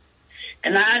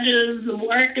 And I just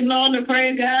working on to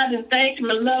pray God and thank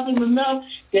Him and love Him enough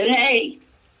that, hey,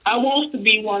 I want to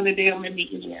be one of them in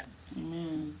the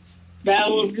end.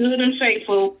 That was good and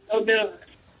faithful. Well done.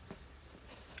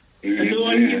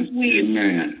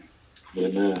 Amen.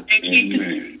 And keep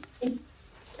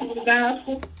the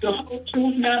gospel, the whole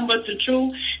truth, nothing but the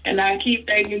truth. And I keep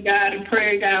thanking God and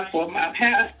praying God for my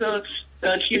pastor,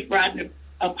 Chief Rodney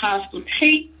Apostle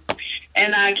Tate.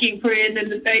 And I keep praying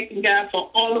and thanking God for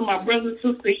all of my brothers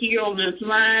and sisters here on this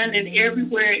line and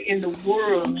everywhere in the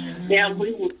world that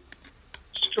we will be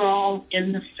strong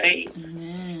in the faith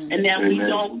and that we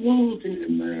don't lose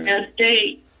in that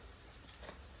day.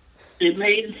 It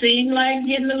may seem like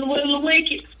getting a little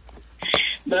wicked,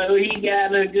 but He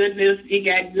got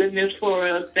goodness for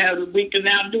us that we can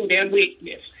outdo that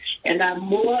wickedness. And the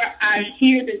more I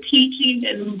hear the teaching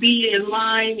and be in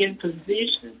line in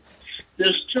position,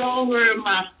 the stronger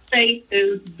my faith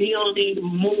is building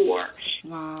more.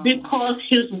 Because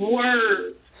His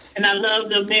word, and I love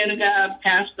the man of God,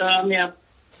 Pastor,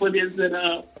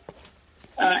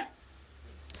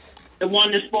 the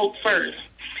one that spoke first.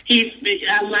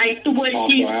 I like the way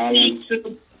he speaks.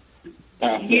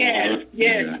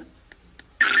 Yes.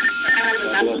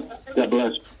 God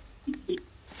bless.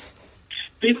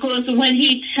 Because when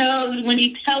he tells us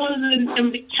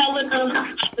and telling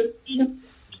us the things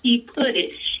He put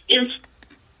it, it's.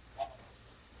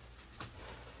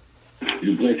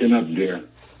 You're breaking up there.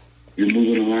 You're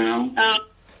moving around.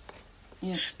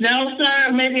 Yes. No,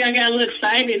 sir. Maybe I got a little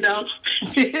excited though.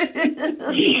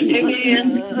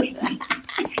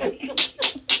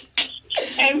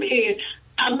 Amen.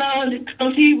 I love it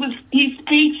because he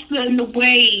speaks in the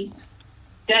way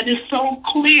that is so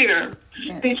clear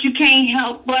that you can't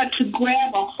help but to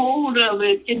grab a hold of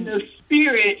it in the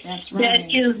spirit that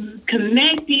is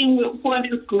connecting with what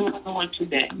is going on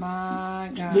today. My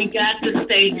God. We got to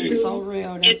stay true. That's so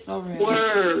real. That's so real.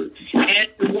 Word. And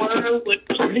the word would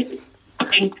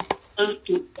and us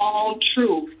to all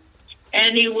truth.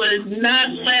 And He would not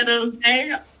let us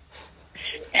down.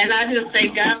 And I just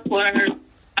thank God for her.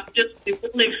 I'm just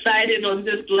really excited on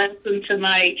this lesson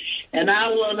tonight. And I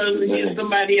want to get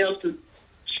somebody else to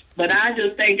But I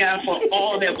just thank God for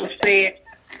all that was said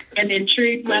and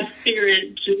intrigued my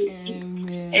spirit to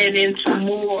and into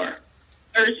more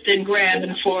thirsting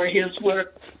grabbing for his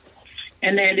work.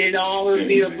 And that it all will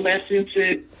be a blessing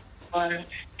to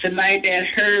tonight that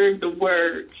heard the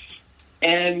words.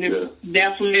 And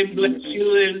definitely bless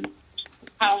you and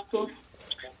Apostle.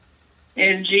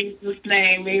 In Jesus'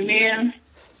 name, amen.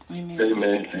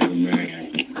 Amen.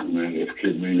 Amen. Let's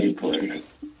keep me praying.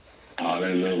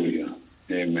 Hallelujah.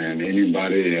 Amen.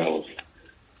 Anybody else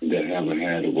that haven't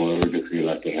had a word, if you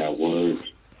like to have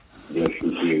words, bless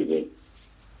you, Jesus.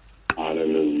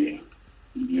 Hallelujah.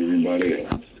 Anybody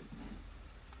else?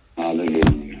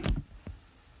 Hallelujah.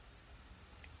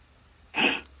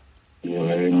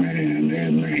 Well,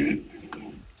 amen.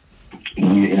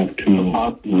 We have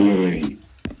to really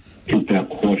keep that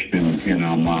question in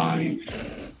our minds.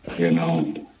 You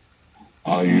know,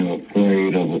 are you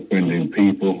afraid of offending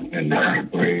people and not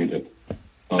afraid of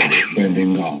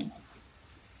offending God?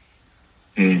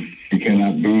 You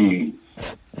cannot be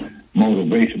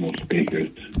motivational speakers.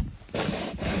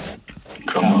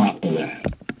 Come on for that.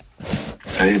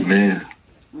 Amen.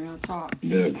 Real talk.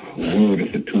 The word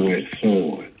is a two-edged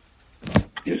sword.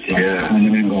 It's like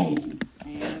coming and going.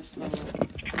 Yes, Lord.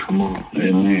 Come on.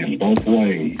 Amen. Both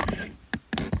ways.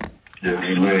 Yes.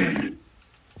 Amen.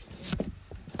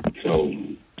 So,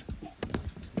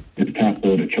 it's time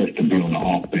for the church to be on the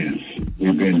offense.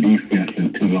 We've been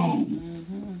defensing too long.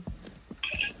 Mm-hmm.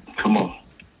 Come on.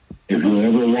 If you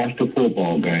ever watched a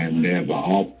football game, they have an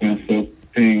offensive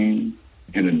team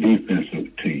and a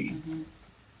defensive team.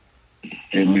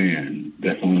 Mm-hmm. Amen.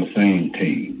 That's on the same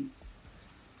team.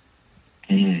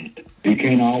 You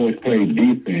can't always play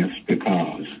defense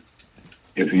because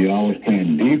if you're always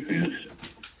playing defense,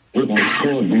 we're going to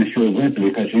score against you eventually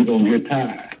because you're going to get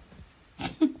tired.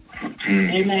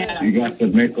 Amen. You got to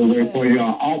make a way for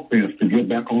your offense to get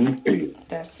back on the field.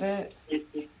 That's it.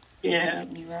 Yeah.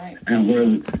 You're right. And where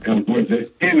the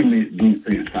enemy's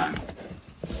defense out.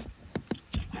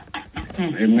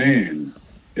 Amen.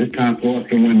 It's time for us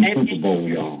to win the Super Bowl,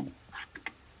 y'all.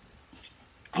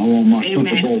 I want my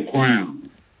Super Bowl crown.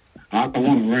 I don't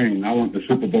want a ring. I want the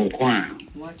Super Bowl crown.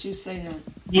 What you say now?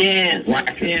 Yes.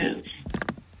 Yes.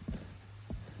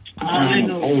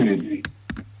 Hallelujah. Holy.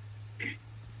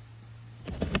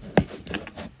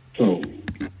 So, what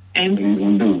are you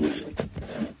going to do?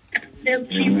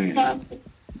 Amen.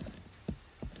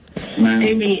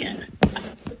 Amen.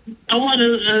 I want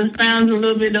to expound a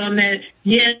little bit on that.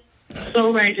 Yes,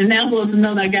 so right. And that was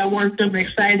another, I got worked up and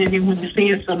excited, and when you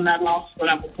said something, I lost what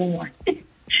I was going.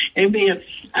 Amen.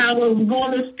 I was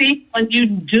going to speak when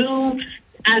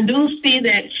I do see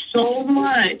that so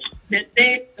much that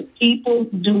people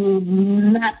do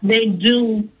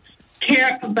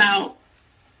care about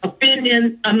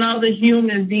offending another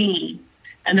human being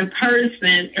and a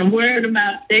person and worried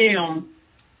about them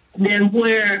than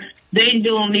where they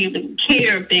don't even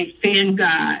care if they offend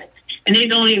God. And they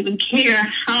don't even care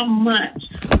how much,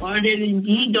 or that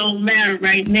he don't matter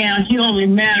right now. He only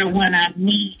matter when I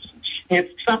need. If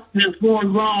something is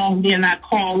going wrong, then I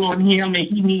call on him and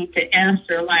he needs to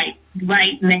answer like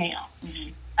right now. Mm-hmm.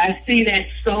 I see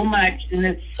that so much, and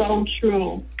it's so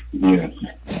true. Yes.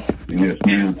 Yes,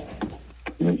 ma'am.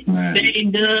 Yes, ma'am. They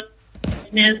do.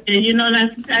 And you know,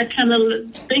 I kind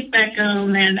of think back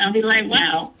on that, and I'll be like,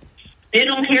 wow. They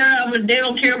don't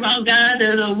care about God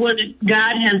or what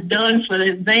God has done for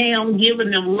them,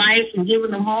 giving them life and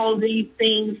giving them all these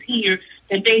things here,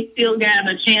 that they still got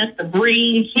a chance to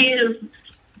breathe His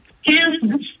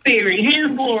spirit, His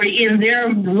glory in their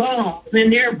lungs, in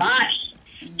their body,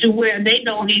 to where they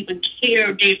don't even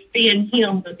care if they offend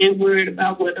Him, but they're worried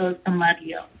about what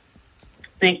somebody else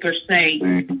think or say,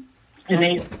 and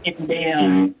they sit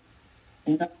down,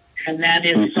 and that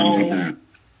is so.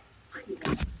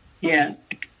 Yeah.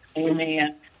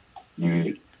 Amen.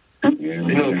 You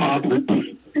know, Pastor,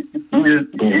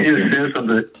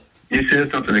 you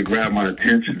said something that grabbed my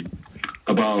attention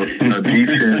about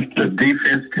the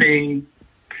defense team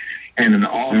and an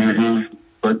offense,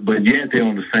 but yet they're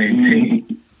on the same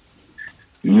team.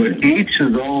 But each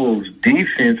of those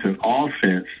defense and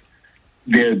offense,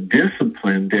 they're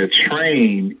disciplined, they're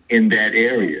trained in that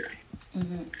area.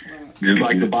 Mm-hmm. Just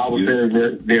like the Bible says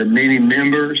that there are many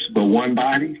members, but one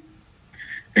body.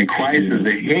 And Christ is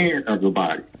the head of the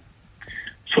body.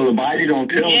 So the body don't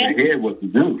tell the head what to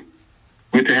do.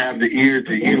 We're to have the ear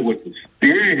to hear what the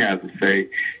Spirit has to say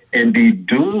and be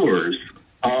doers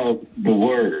of the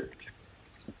word.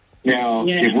 Now,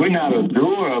 if we're not a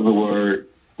doer of the word,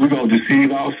 we're going to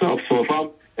deceive ourselves. So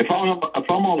if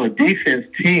I'm on a defense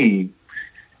team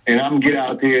and I'm get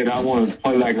out there and I want to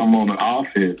play like I'm on an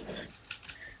offense,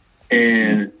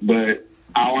 but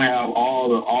I don't have all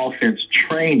the offense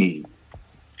training,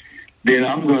 then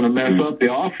I'm going to mess up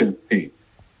the offense team.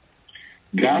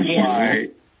 That's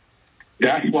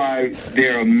why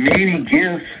there are many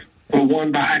gifts for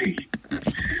one body.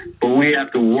 But we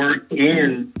have to work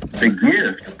in the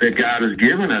gift that God has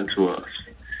given unto us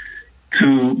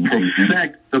to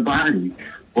perfect the body.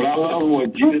 What I love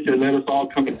what Jesus said, let us all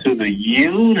come into the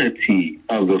unity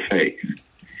of the faith.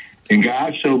 And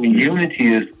God showed me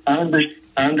unity is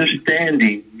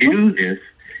understanding newness,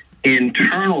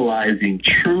 internalizing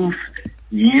truth,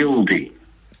 yielding.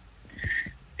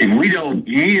 If we don't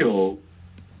yield,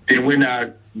 then we're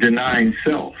not denying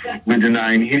self. We're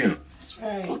denying Him. That's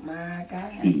right, my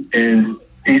God. And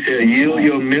He said, yield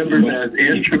your members as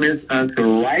instruments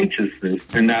unto righteousness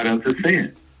and not unto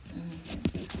sin.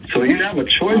 So you have a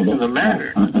choice in the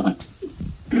matter.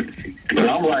 But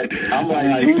I'm like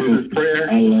Jesus' prayer.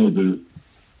 I love this.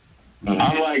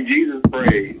 I'm like Jesus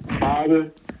prayed,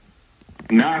 Father,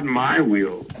 not my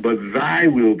will, but thy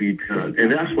will be done.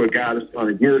 And that's what God is trying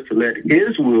to get us to let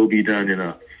His will be done in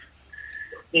us.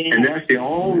 And that's the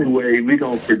only way we're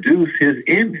going to produce His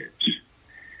image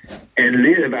and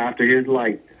live after His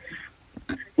likeness.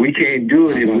 We can't do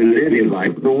it if we're living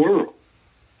like the world.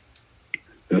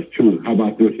 That's true. How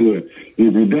about this here?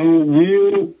 If you don't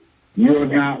yield, you're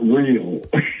not real.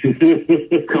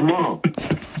 Come on.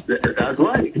 That's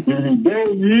right. If you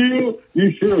don't yield,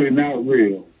 you're surely not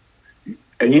real.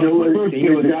 And you know what? First thing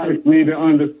you guys need to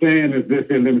understand is this,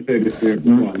 and let me say this here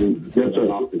before I lose it. Yes,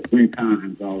 sir. I've 3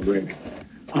 times already.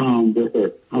 Yes,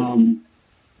 sir.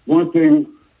 One thing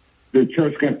the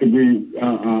church got to be,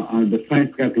 the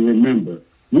saints got to remember,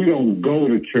 we don't go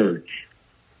to church.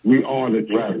 We are the church.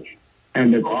 Right.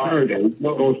 And the church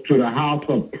goes to the house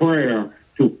of prayer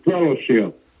to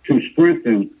fellowship, to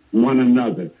strengthen one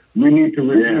another. We need to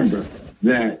remember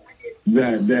that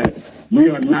we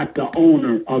are not the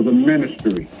owner of the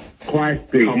ministry. Christ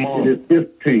is. It is His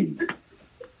team.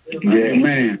 Yeah.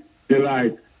 Amen. They're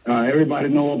like, everybody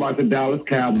know about the Dallas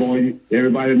Cowboys.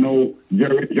 Everybody know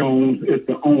Jerry Jones is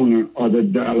the owner of the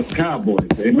Dallas Cowboys.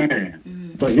 Amen.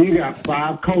 Mm-hmm. But he got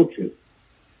 5 coaches.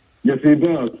 Yes, he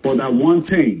does, for that one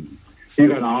team. He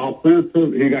got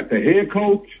he got the head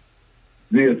coach,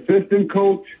 the assistant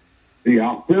coach, the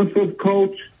offensive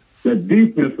coach, the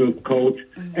defensive coach,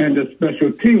 and the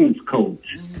special teams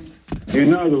coach.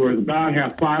 In other words, God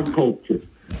has 5 coaches: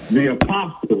 the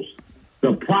apostles,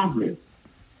 the prophets,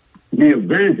 the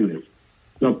evangelists,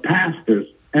 the pastors,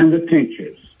 and the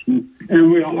teachers.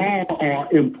 And we all are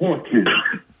important,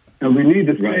 and we need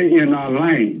to stay in our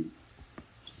lane.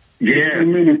 Yeah,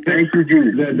 thank you,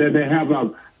 Jesus. That they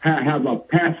have a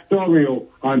pastoral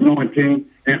anointing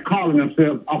and calling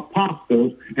themselves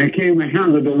apostles and can't even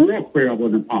handle the warfare of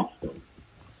an apostle.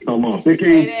 Come on. They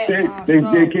can't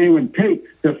even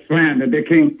take the slander. They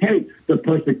can't take the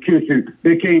persecution.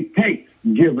 They can't take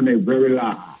giving their very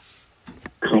lives.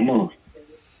 Come on.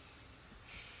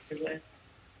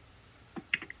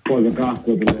 For the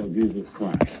gospel of the Lord Jesus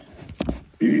Christ.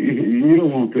 You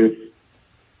don't want this.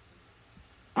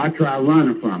 I tried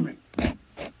running from it.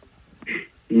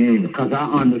 Because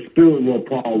I understood what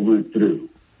Paul went through.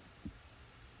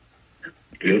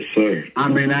 Yes, sir. I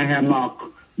mean, I had my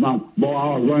boy,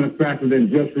 I was running faster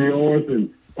than Jeffrey Orris and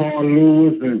Paul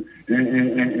Lewis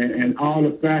and all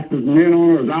the fastest men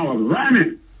on earth. I was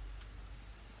running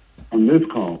on this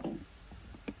call.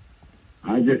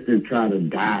 I just didn't try to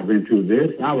dive into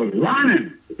this. I was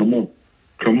running. Come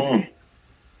on.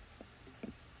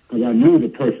 Because I knew the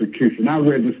persecution. I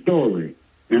read the story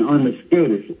and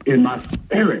understood it in my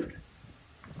spirit.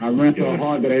 I ran so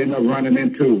hard that I ended up running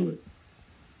into it.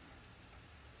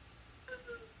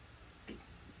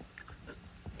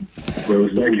 Well,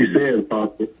 like you said,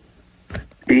 Apostle,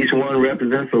 each one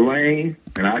represents a lane,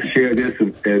 and I share this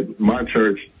at my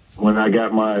church when I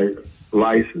got my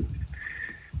license.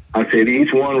 I said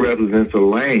each one represents a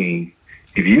lane.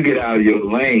 If you get out of your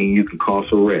lane, you can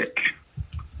cause a wreck.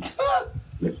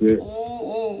 That's it. That's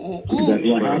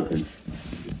what happened.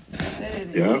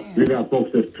 Yeah, we got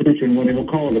folks that's preaching when they were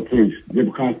called to preach.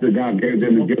 Because God gave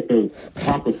them the gift of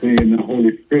prophecy and the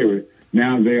Holy Spirit,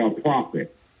 now they are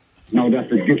prophets. No,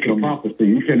 that's a gift of prophecy.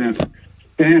 You cannot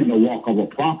stand the walk of a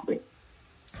prophet.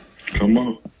 Come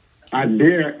on. I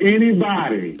dare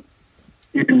anybody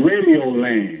in radio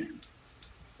land,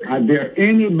 I dare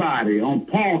anybody on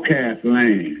podcast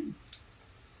land,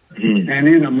 and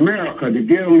in America to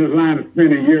get on this line and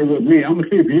spend a year with me. I'm going to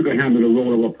see if you can handle the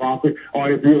role of a prophet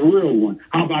or if you're a real one.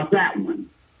 How about that one?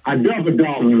 I double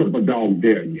dog, triple dog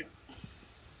dare you.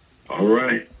 All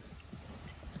right.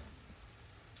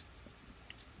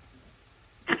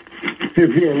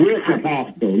 If you're a rich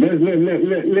apostle,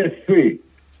 let's see.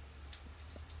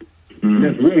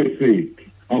 Let's really see,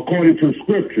 according to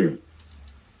Scripture,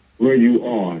 where you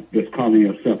are, just calling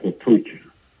yourself a preacher.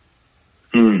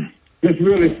 Let's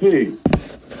really see.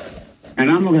 And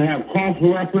I'm going to have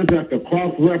cross-reference after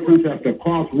cross-reference after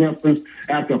cross-reference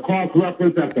after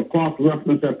cross-reference after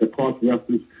cross-reference after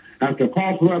cross-reference after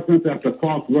cross-reference after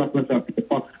cross-reference after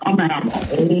cross. I'm going to have a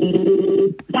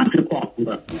whole bunch of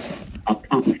cross-reference. I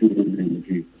promise you in the name of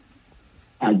Jesus.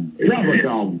 I double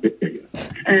dog you.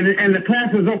 And the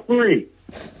classes are free.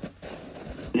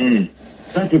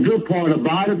 That's the good part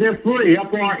about it. They're free.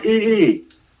 FREE.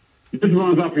 This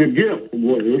runs off your gift.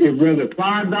 Whether it's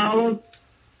 $5,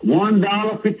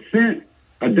 $1.50,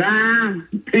 a dime,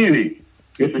 a penny.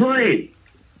 It's free.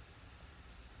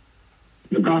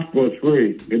 The gospel is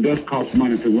free. It does cost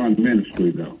money to run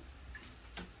ministry, though.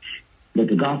 But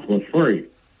the gospel is free.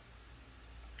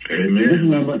 Amen. Isn't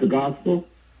that about the gospel?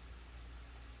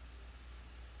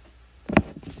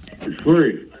 It's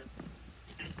free.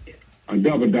 A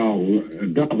double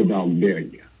dog dare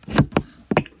you.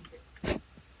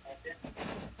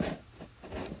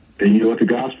 And you know what the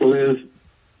gospel is,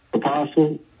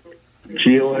 Apostle?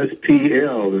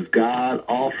 GOSPL is God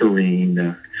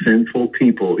offering sinful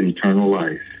people eternal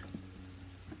life.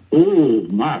 Oh,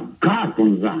 my God,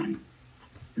 from Zion.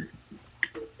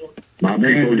 My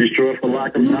people destroyed for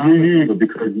lack of knowledge,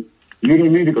 because you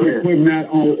don't need to keep putting that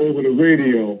on over the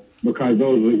radio, because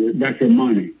that's your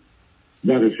money.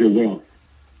 That is your wealth.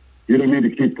 You don't need to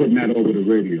keep putting that over the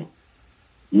radio.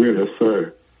 Really? Yes,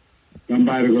 sir.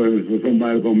 Somebody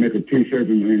gonna make a T-shirt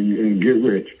and get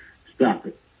rich. Stop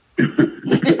it.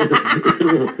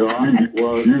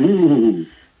 Well,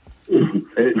 I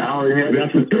already had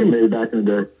that T-shirt made back in the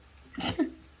day.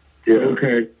 Yeah.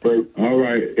 Okay. But all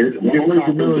right. It's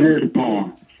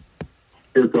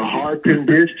a hard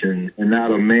condition and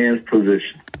not a man's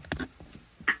position.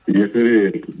 Yes, it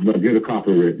is. But get a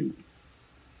copy written.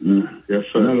 Yes,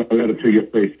 sir. Another letter to your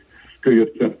face, to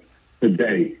yourself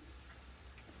today.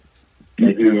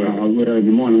 In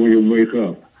the morning when you wake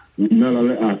up,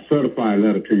 a certified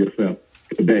letter to yourself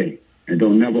today, and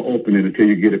don't never open it until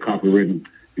you get a copy written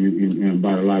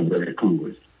by the Library of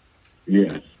Congress.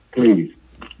 Yes, please.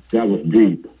 That was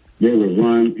deep. They will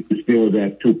run and steal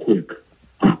that too quick.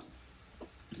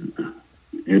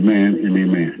 Amen and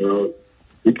amen. Well,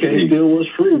 you can't steal what's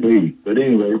free, but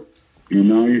anyway, you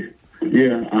know,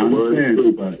 yeah, I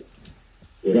understand, but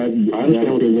I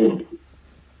understand what you're doing.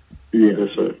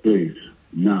 Yes, sir. Please.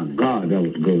 Now, God, that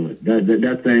was good.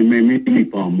 That thing made me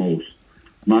leap almost.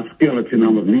 My skeleton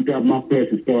almost leaped out my flesh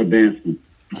and started dancing.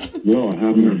 Lord,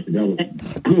 have mercy. That was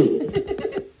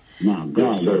good. My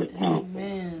God, that was powerful.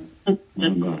 Amen. My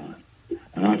God.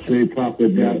 I say,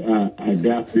 Prophet, I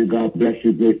Daphne, God bless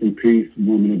you, grace and peace,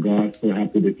 woman of God. So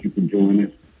happy that you can join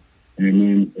us.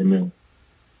 Amen. Amen.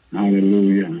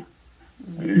 Hallelujah.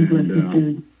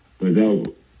 And, but that was,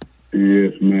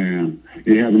 yes, ma'am.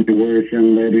 You have any words,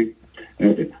 young lady?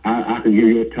 I can give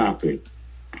you a topic.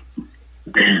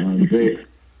 The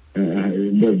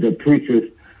preachers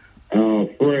are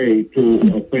afraid to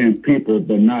offend people,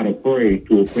 but not afraid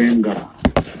to offend God.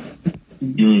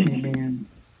 Amen.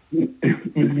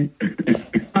 Amen.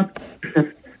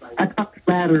 I talked the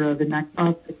latter of it, and I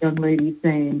talked to the young lady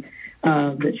saying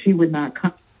that she would not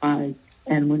compromise.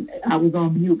 And when I was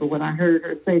on mute, but when I heard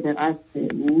her say that, I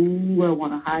said, ooh, I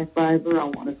want to high five her. I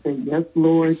want to say, yes,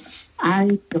 Lord.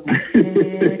 I don't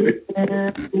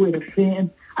care who it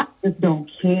offends. I just don't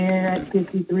care at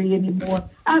 53 anymore.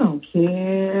 I don't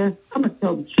care. I'm going to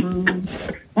tell the truth.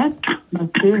 That's my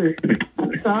spirit.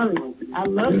 I'm sorry. I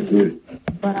love you,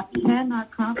 but I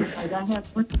cannot compromise. I have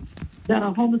friends that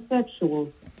are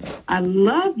homosexuals. I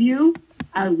love you.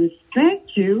 I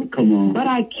respect you. Come on. But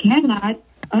I cannot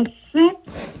accept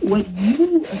what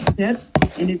you accept,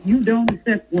 and if you don't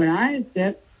accept what I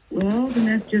accept, well, then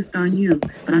that's just on you.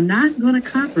 But I'm not going to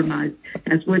compromise.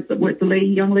 That's what the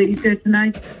young lady said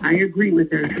tonight. I agree with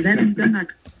her. So that means I'm not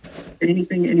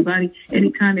anything, anybody,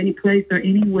 anytime, any place, or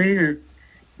anywhere.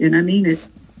 And I mean it.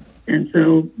 And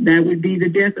so that would be the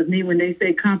death of me when they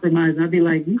say compromise. I'd be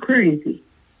like, you crazy.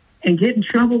 And get in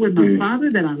trouble with my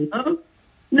father that I love?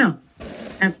 No.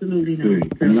 Absolutely not.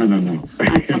 So,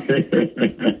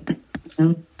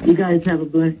 no. You guys have a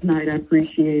blessed night. I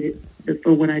appreciate it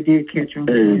for what I did catch on.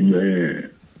 Amen.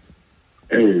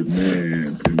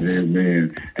 Amen.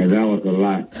 Amen. And that was a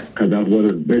lot, because that's what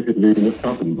it basically was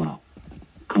talking about.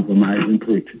 Compromising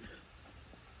preachers.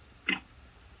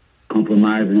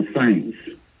 Compromising saints.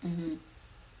 Mm-hmm.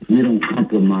 We don't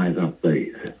compromise our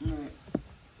faith.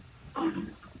 Mm-hmm.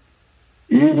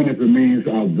 Even if it means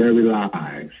our very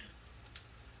lives.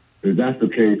 If that's the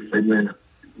case, amen.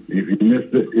 If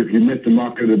you miss the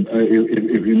mark of the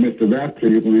if you miss the rapture,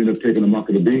 you're going to end up taking the mark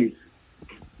of the beast.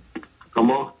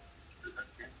 Come on.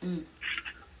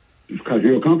 Because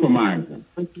you're a compromiser.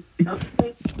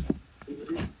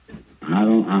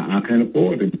 I can't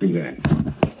afford to do that.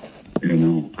 You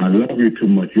know, I love you too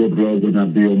much. Your blood will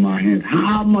not be on my hands.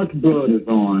 How much blood is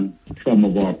on some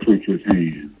of our preachers'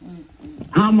 hands?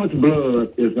 How much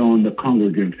blood is on the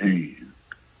congregant's hands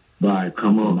by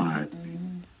compromise?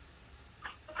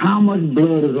 How much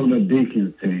blood is on the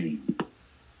deacon's hands?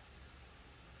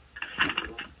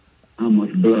 How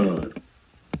much blood?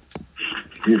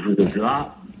 Is it a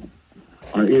drop?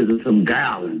 Or is it some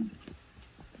gallons?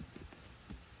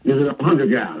 Is it 100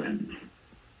 gallons?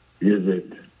 Is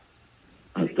it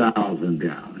 1,000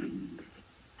 gallons?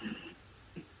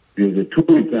 Is it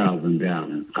 20,000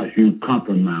 gallons? Because you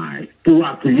compromised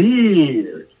throughout the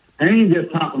years. I ain't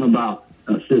just talking about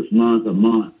 6 months, a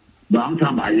month, but I'm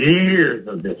talking about years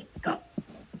of this stuff.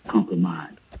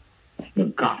 Compromise. The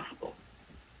gospel.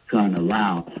 Trying to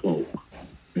rouse folk.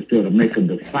 Instead of making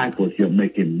disciples, you're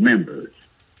making members.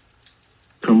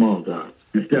 Come on, God.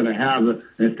 Instead of having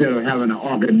an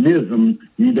organism,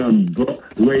 you done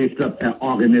raised up an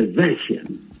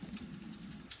organization.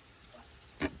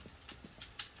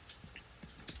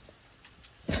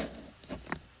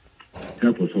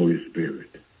 Help us, Holy Spirit.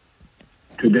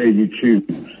 Today you choose,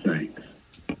 saints,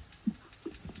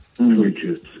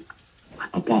 preachers,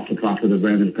 apostle, prophet,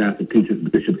 evangelist, pastor, teachers,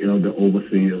 bishop, elder,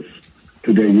 overseers.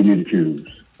 Today you need to choose.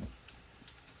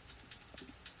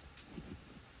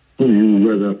 Who you would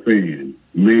rather offend,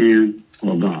 man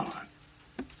or God?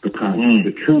 Because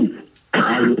the truth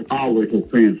always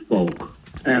offends folk.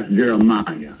 Ask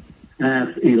Jeremiah.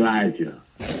 Ask Elijah.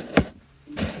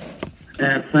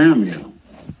 Ask Samuel.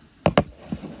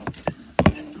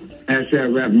 Ask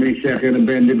Shadrach, Meshach, and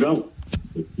Abednego.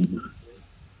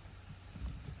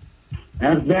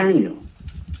 Ask Daniel.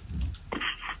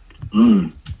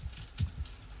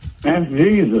 Ask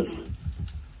Jesus.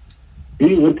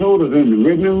 He was told us in the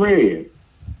written and read.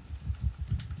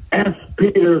 Ask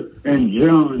Peter and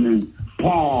John and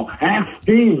Paul. Ask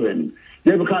Stephen.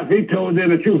 Yeah, because he told them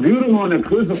the truth. You're the one that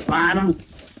crucified him.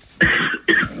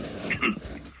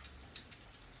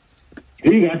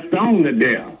 He got stoned to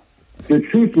death. The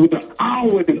truth will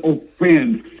always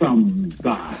offend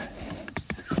somebody.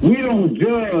 We don't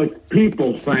judge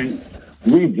people, saints.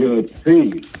 We judge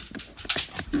seeds.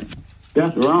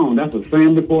 That's wrong. That's a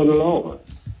sin before the Lord.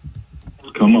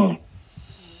 Come on.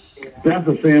 That's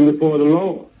a sin before the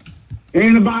Lord.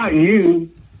 Ain't about you.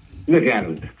 Look at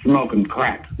it, smoking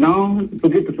crack. No,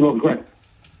 forget the smoking crack.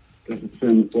 That's a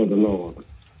sin before the Lord.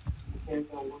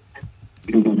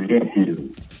 He's going to help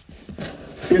you.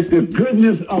 It's the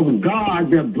goodness of God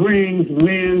that brings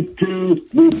men to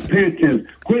repentance.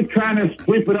 Quit trying to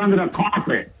sweep it under the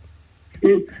carpet.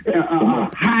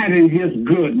 Hiding his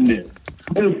goodness.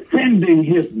 Offending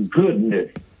his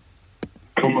goodness.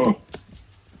 Come on.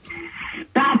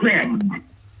 Stop it.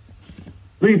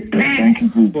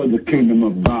 Repent for the kingdom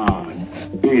of God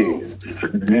is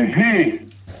at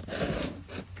hand.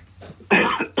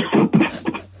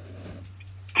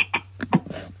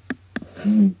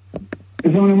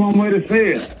 There's only one way to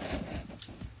say it,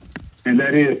 and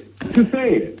that is to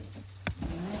say it.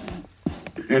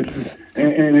 And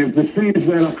if it seems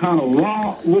that I'm kind of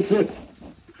raw with it,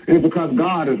 it's because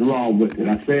God is raw with it.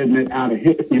 I said it out of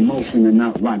his emotion and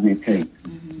not Rodney Tate.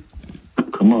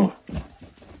 Come on.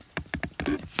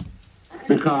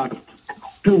 Because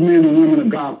two men and women of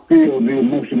God feel the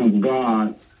emotion of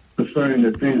God concerning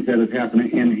the things that is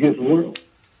happening in his world.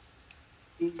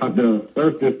 The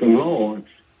earth is the Lord's,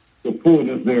 the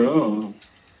fullness thereof,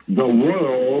 the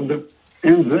world,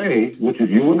 and they, which is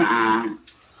you and I,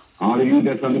 all of you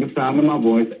that's under the sound of my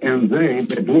voice, and they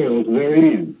that dwells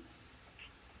therein.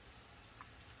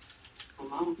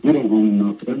 We don't own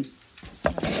nothing.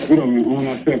 We don't even own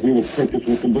ourselves. We were purchased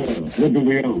with the blood. What do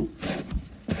we own?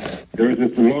 There is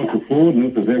this Lord, the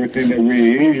fullness of everything that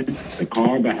we're in, the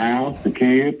car, the house, the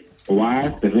kids, the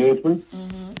wife, the husband.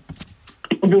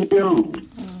 What do we own?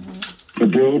 The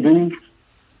buildings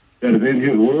that is in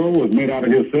his world was made out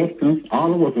of his substance.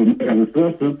 All of us was made out of his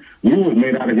substance. We was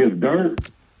made out of his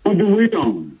dirt. What do we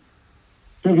own?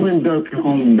 Since when dirt can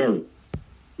own dirt?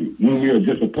 When we are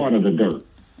just a part of the dirt.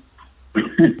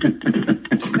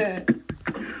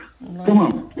 Come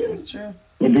on. That's true.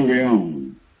 What do we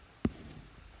own?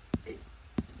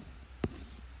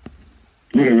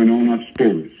 We don't even own our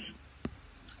spirits.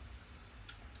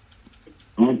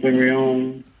 The only thing we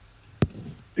own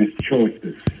is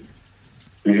choices.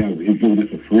 He's given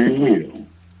us a free will.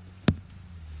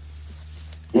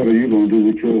 What are you going to do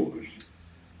with yours?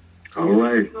 All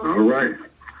right.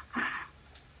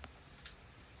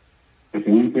 That's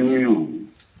the one thing we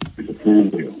own. It's a free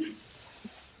will.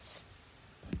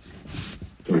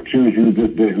 So choose you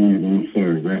this day who you're going to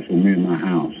serve. As for me and my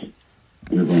house,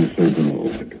 we're going to serve the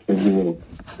Lord. So we will.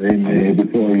 Amen.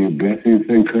 Before you, blessings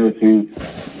and cursings,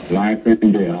 life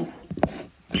and death.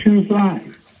 Choose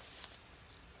life.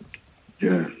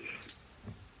 Yes.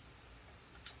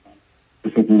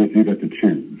 It's something that you got to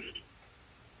choose.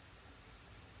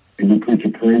 And you preach a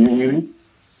prayer you in,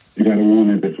 you got to want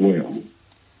it as well.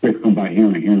 Faith come by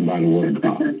hearing by the word of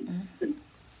God.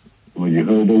 When you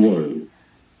heard the word,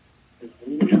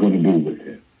 what you going to do with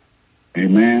it?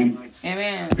 Amen.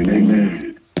 Amen. And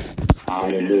amen.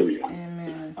 Hallelujah.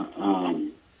 Amen.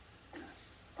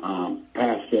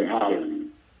 Pastor Holland,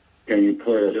 can you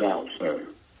pray us out, sir?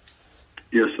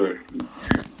 Yes, sir.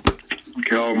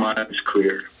 Okay, all minds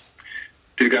clear.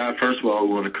 Dear God, first of all,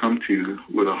 we want to come to you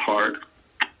with a heart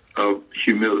of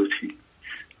humility.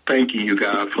 Thanking you,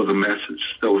 God, for the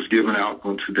message that was given out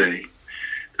on today.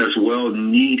 That's well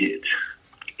needed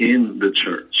in the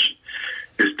church.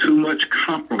 There's too much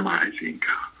compromising,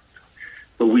 God.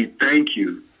 But we thank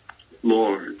you,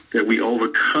 Lord, that we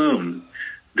overcome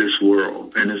this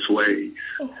world and its ways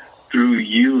through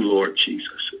you, Lord Jesus.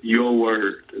 Your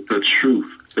word, the truth,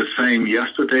 the same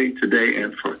yesterday, today,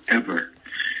 and forever.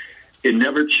 It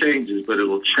never changes, but it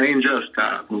will change us,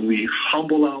 God, when we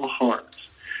humble our hearts,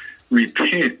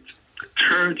 repent,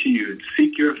 turn to you and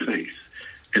seek your face,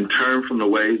 and turn from the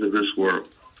ways of this world.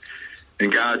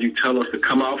 And God, you tell us to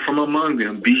come out from among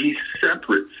them, be ye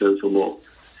separate, says the Lord.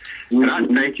 And I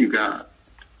thank you, God.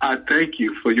 I thank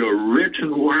you for your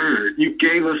written word. You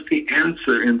gave us the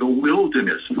answer in the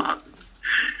wilderness, Father.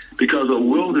 Because a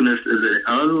wilderness is an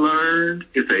unlearned,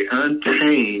 it's an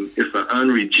untamed, it's an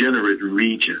unregenerate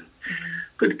region.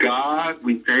 But God,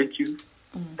 we thank you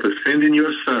for sending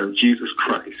your Son, Jesus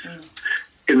Christ,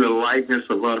 in the likeness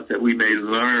of us that we may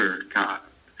learn, God,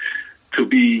 to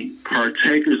be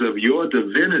partakers of your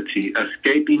divinity,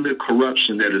 escaping the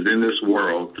corruption that is in this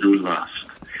world through lust.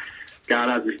 God,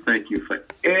 I just thank you for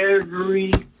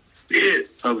every bit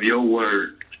of your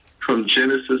word, from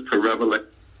Genesis to Revelation.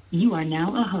 You are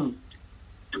now a host.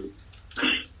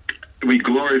 We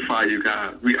glorify you,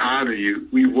 God. We honor you.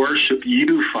 We worship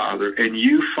you, Father. And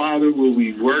you, Father, will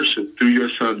we worship through your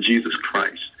Son, Jesus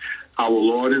Christ, our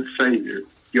Lord and Savior,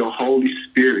 your Holy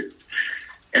Spirit,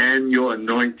 and your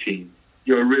anointing,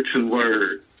 your written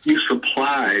word. You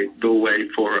supply the way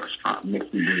for us, Father.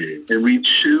 And we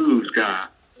choose, God,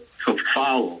 to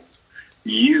follow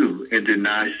you and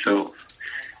deny self.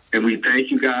 And we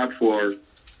thank you, God, for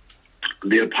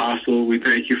the apostle. We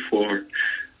thank you for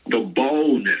the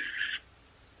boldness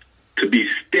to be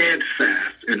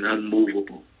steadfast and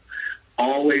unmovable,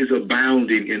 always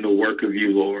abounding in the work of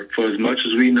you, Lord. For as much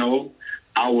as we know,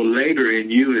 our labor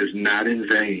in you is not in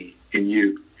vain in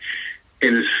you.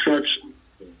 And it's such,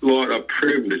 Lord, a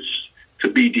privilege to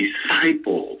be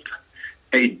discipled,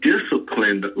 a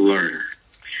disciplined learner.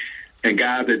 And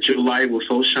God, that your light will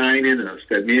so shine in us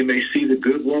that men may see the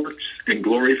good works and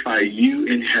glorify you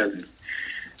in heaven.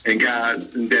 And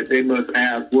God, that they must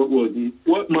ask,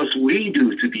 what must we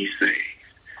do to be saved?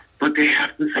 But they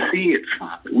have to see it,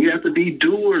 Father. We have to be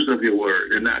doers of your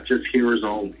word and not just hearers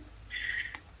only.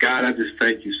 God, I just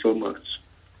thank you so much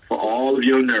for all of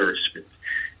your nourishment.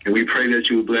 And we pray that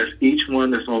you would bless each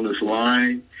one that's on this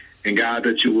line. And God,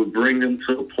 that you would bring them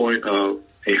to a point of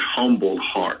a humble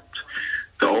heart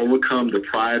to overcome the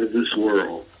pride of this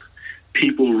world.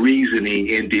 People reasoning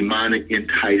in demonic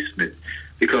enticement,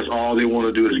 because all they want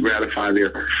to do is gratify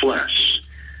their flesh,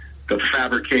 the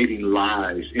fabricating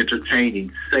lies,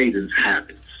 entertaining Satan's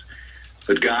habits.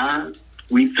 But God,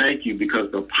 we thank you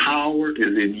because the power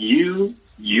is in you,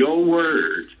 your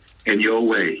word, and your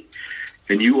way.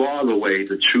 And you are the way,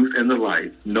 the truth, and the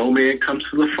life. No man comes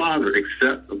to the Father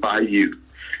except by you.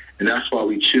 And that's why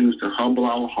we choose to humble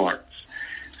our hearts,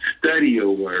 study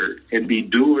your word, and be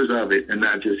doers of it and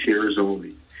not just hearers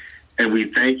only. And we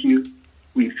thank you.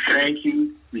 We thank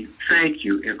you. We thank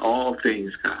you in all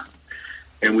things, God.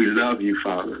 And we love you,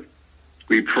 Father.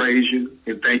 We praise you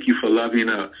and thank you for loving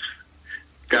us,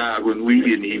 God, when we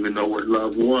didn't even know what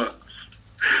love was.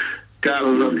 God, I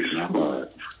love you so much.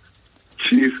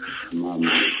 Jesus.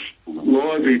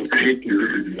 Lord, we thank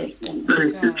you.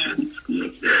 Thank you,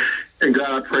 Jesus. And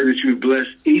God, I pray that you bless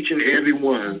each and every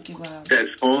one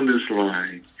that's on this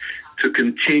line to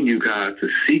continue, God, to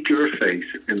seek your face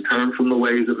and turn from the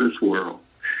ways of this world.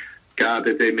 God,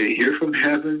 that they may hear from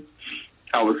heaven,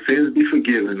 our sins be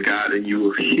forgiven, God, and you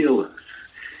will heal us.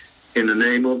 In the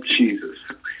name of Jesus,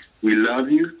 we love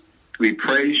you. We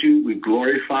praise you. We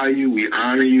glorify you. We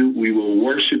honor you. We will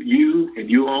worship you,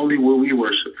 and you only will we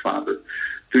worship, Father,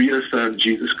 through your Son,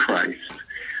 Jesus Christ,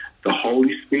 the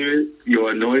Holy Spirit,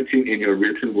 your anointing, and your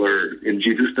written word. In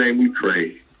Jesus' name we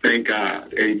pray. Thank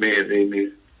God. Amen.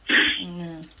 Amen.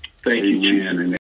 Amen. Thank you, Jesus.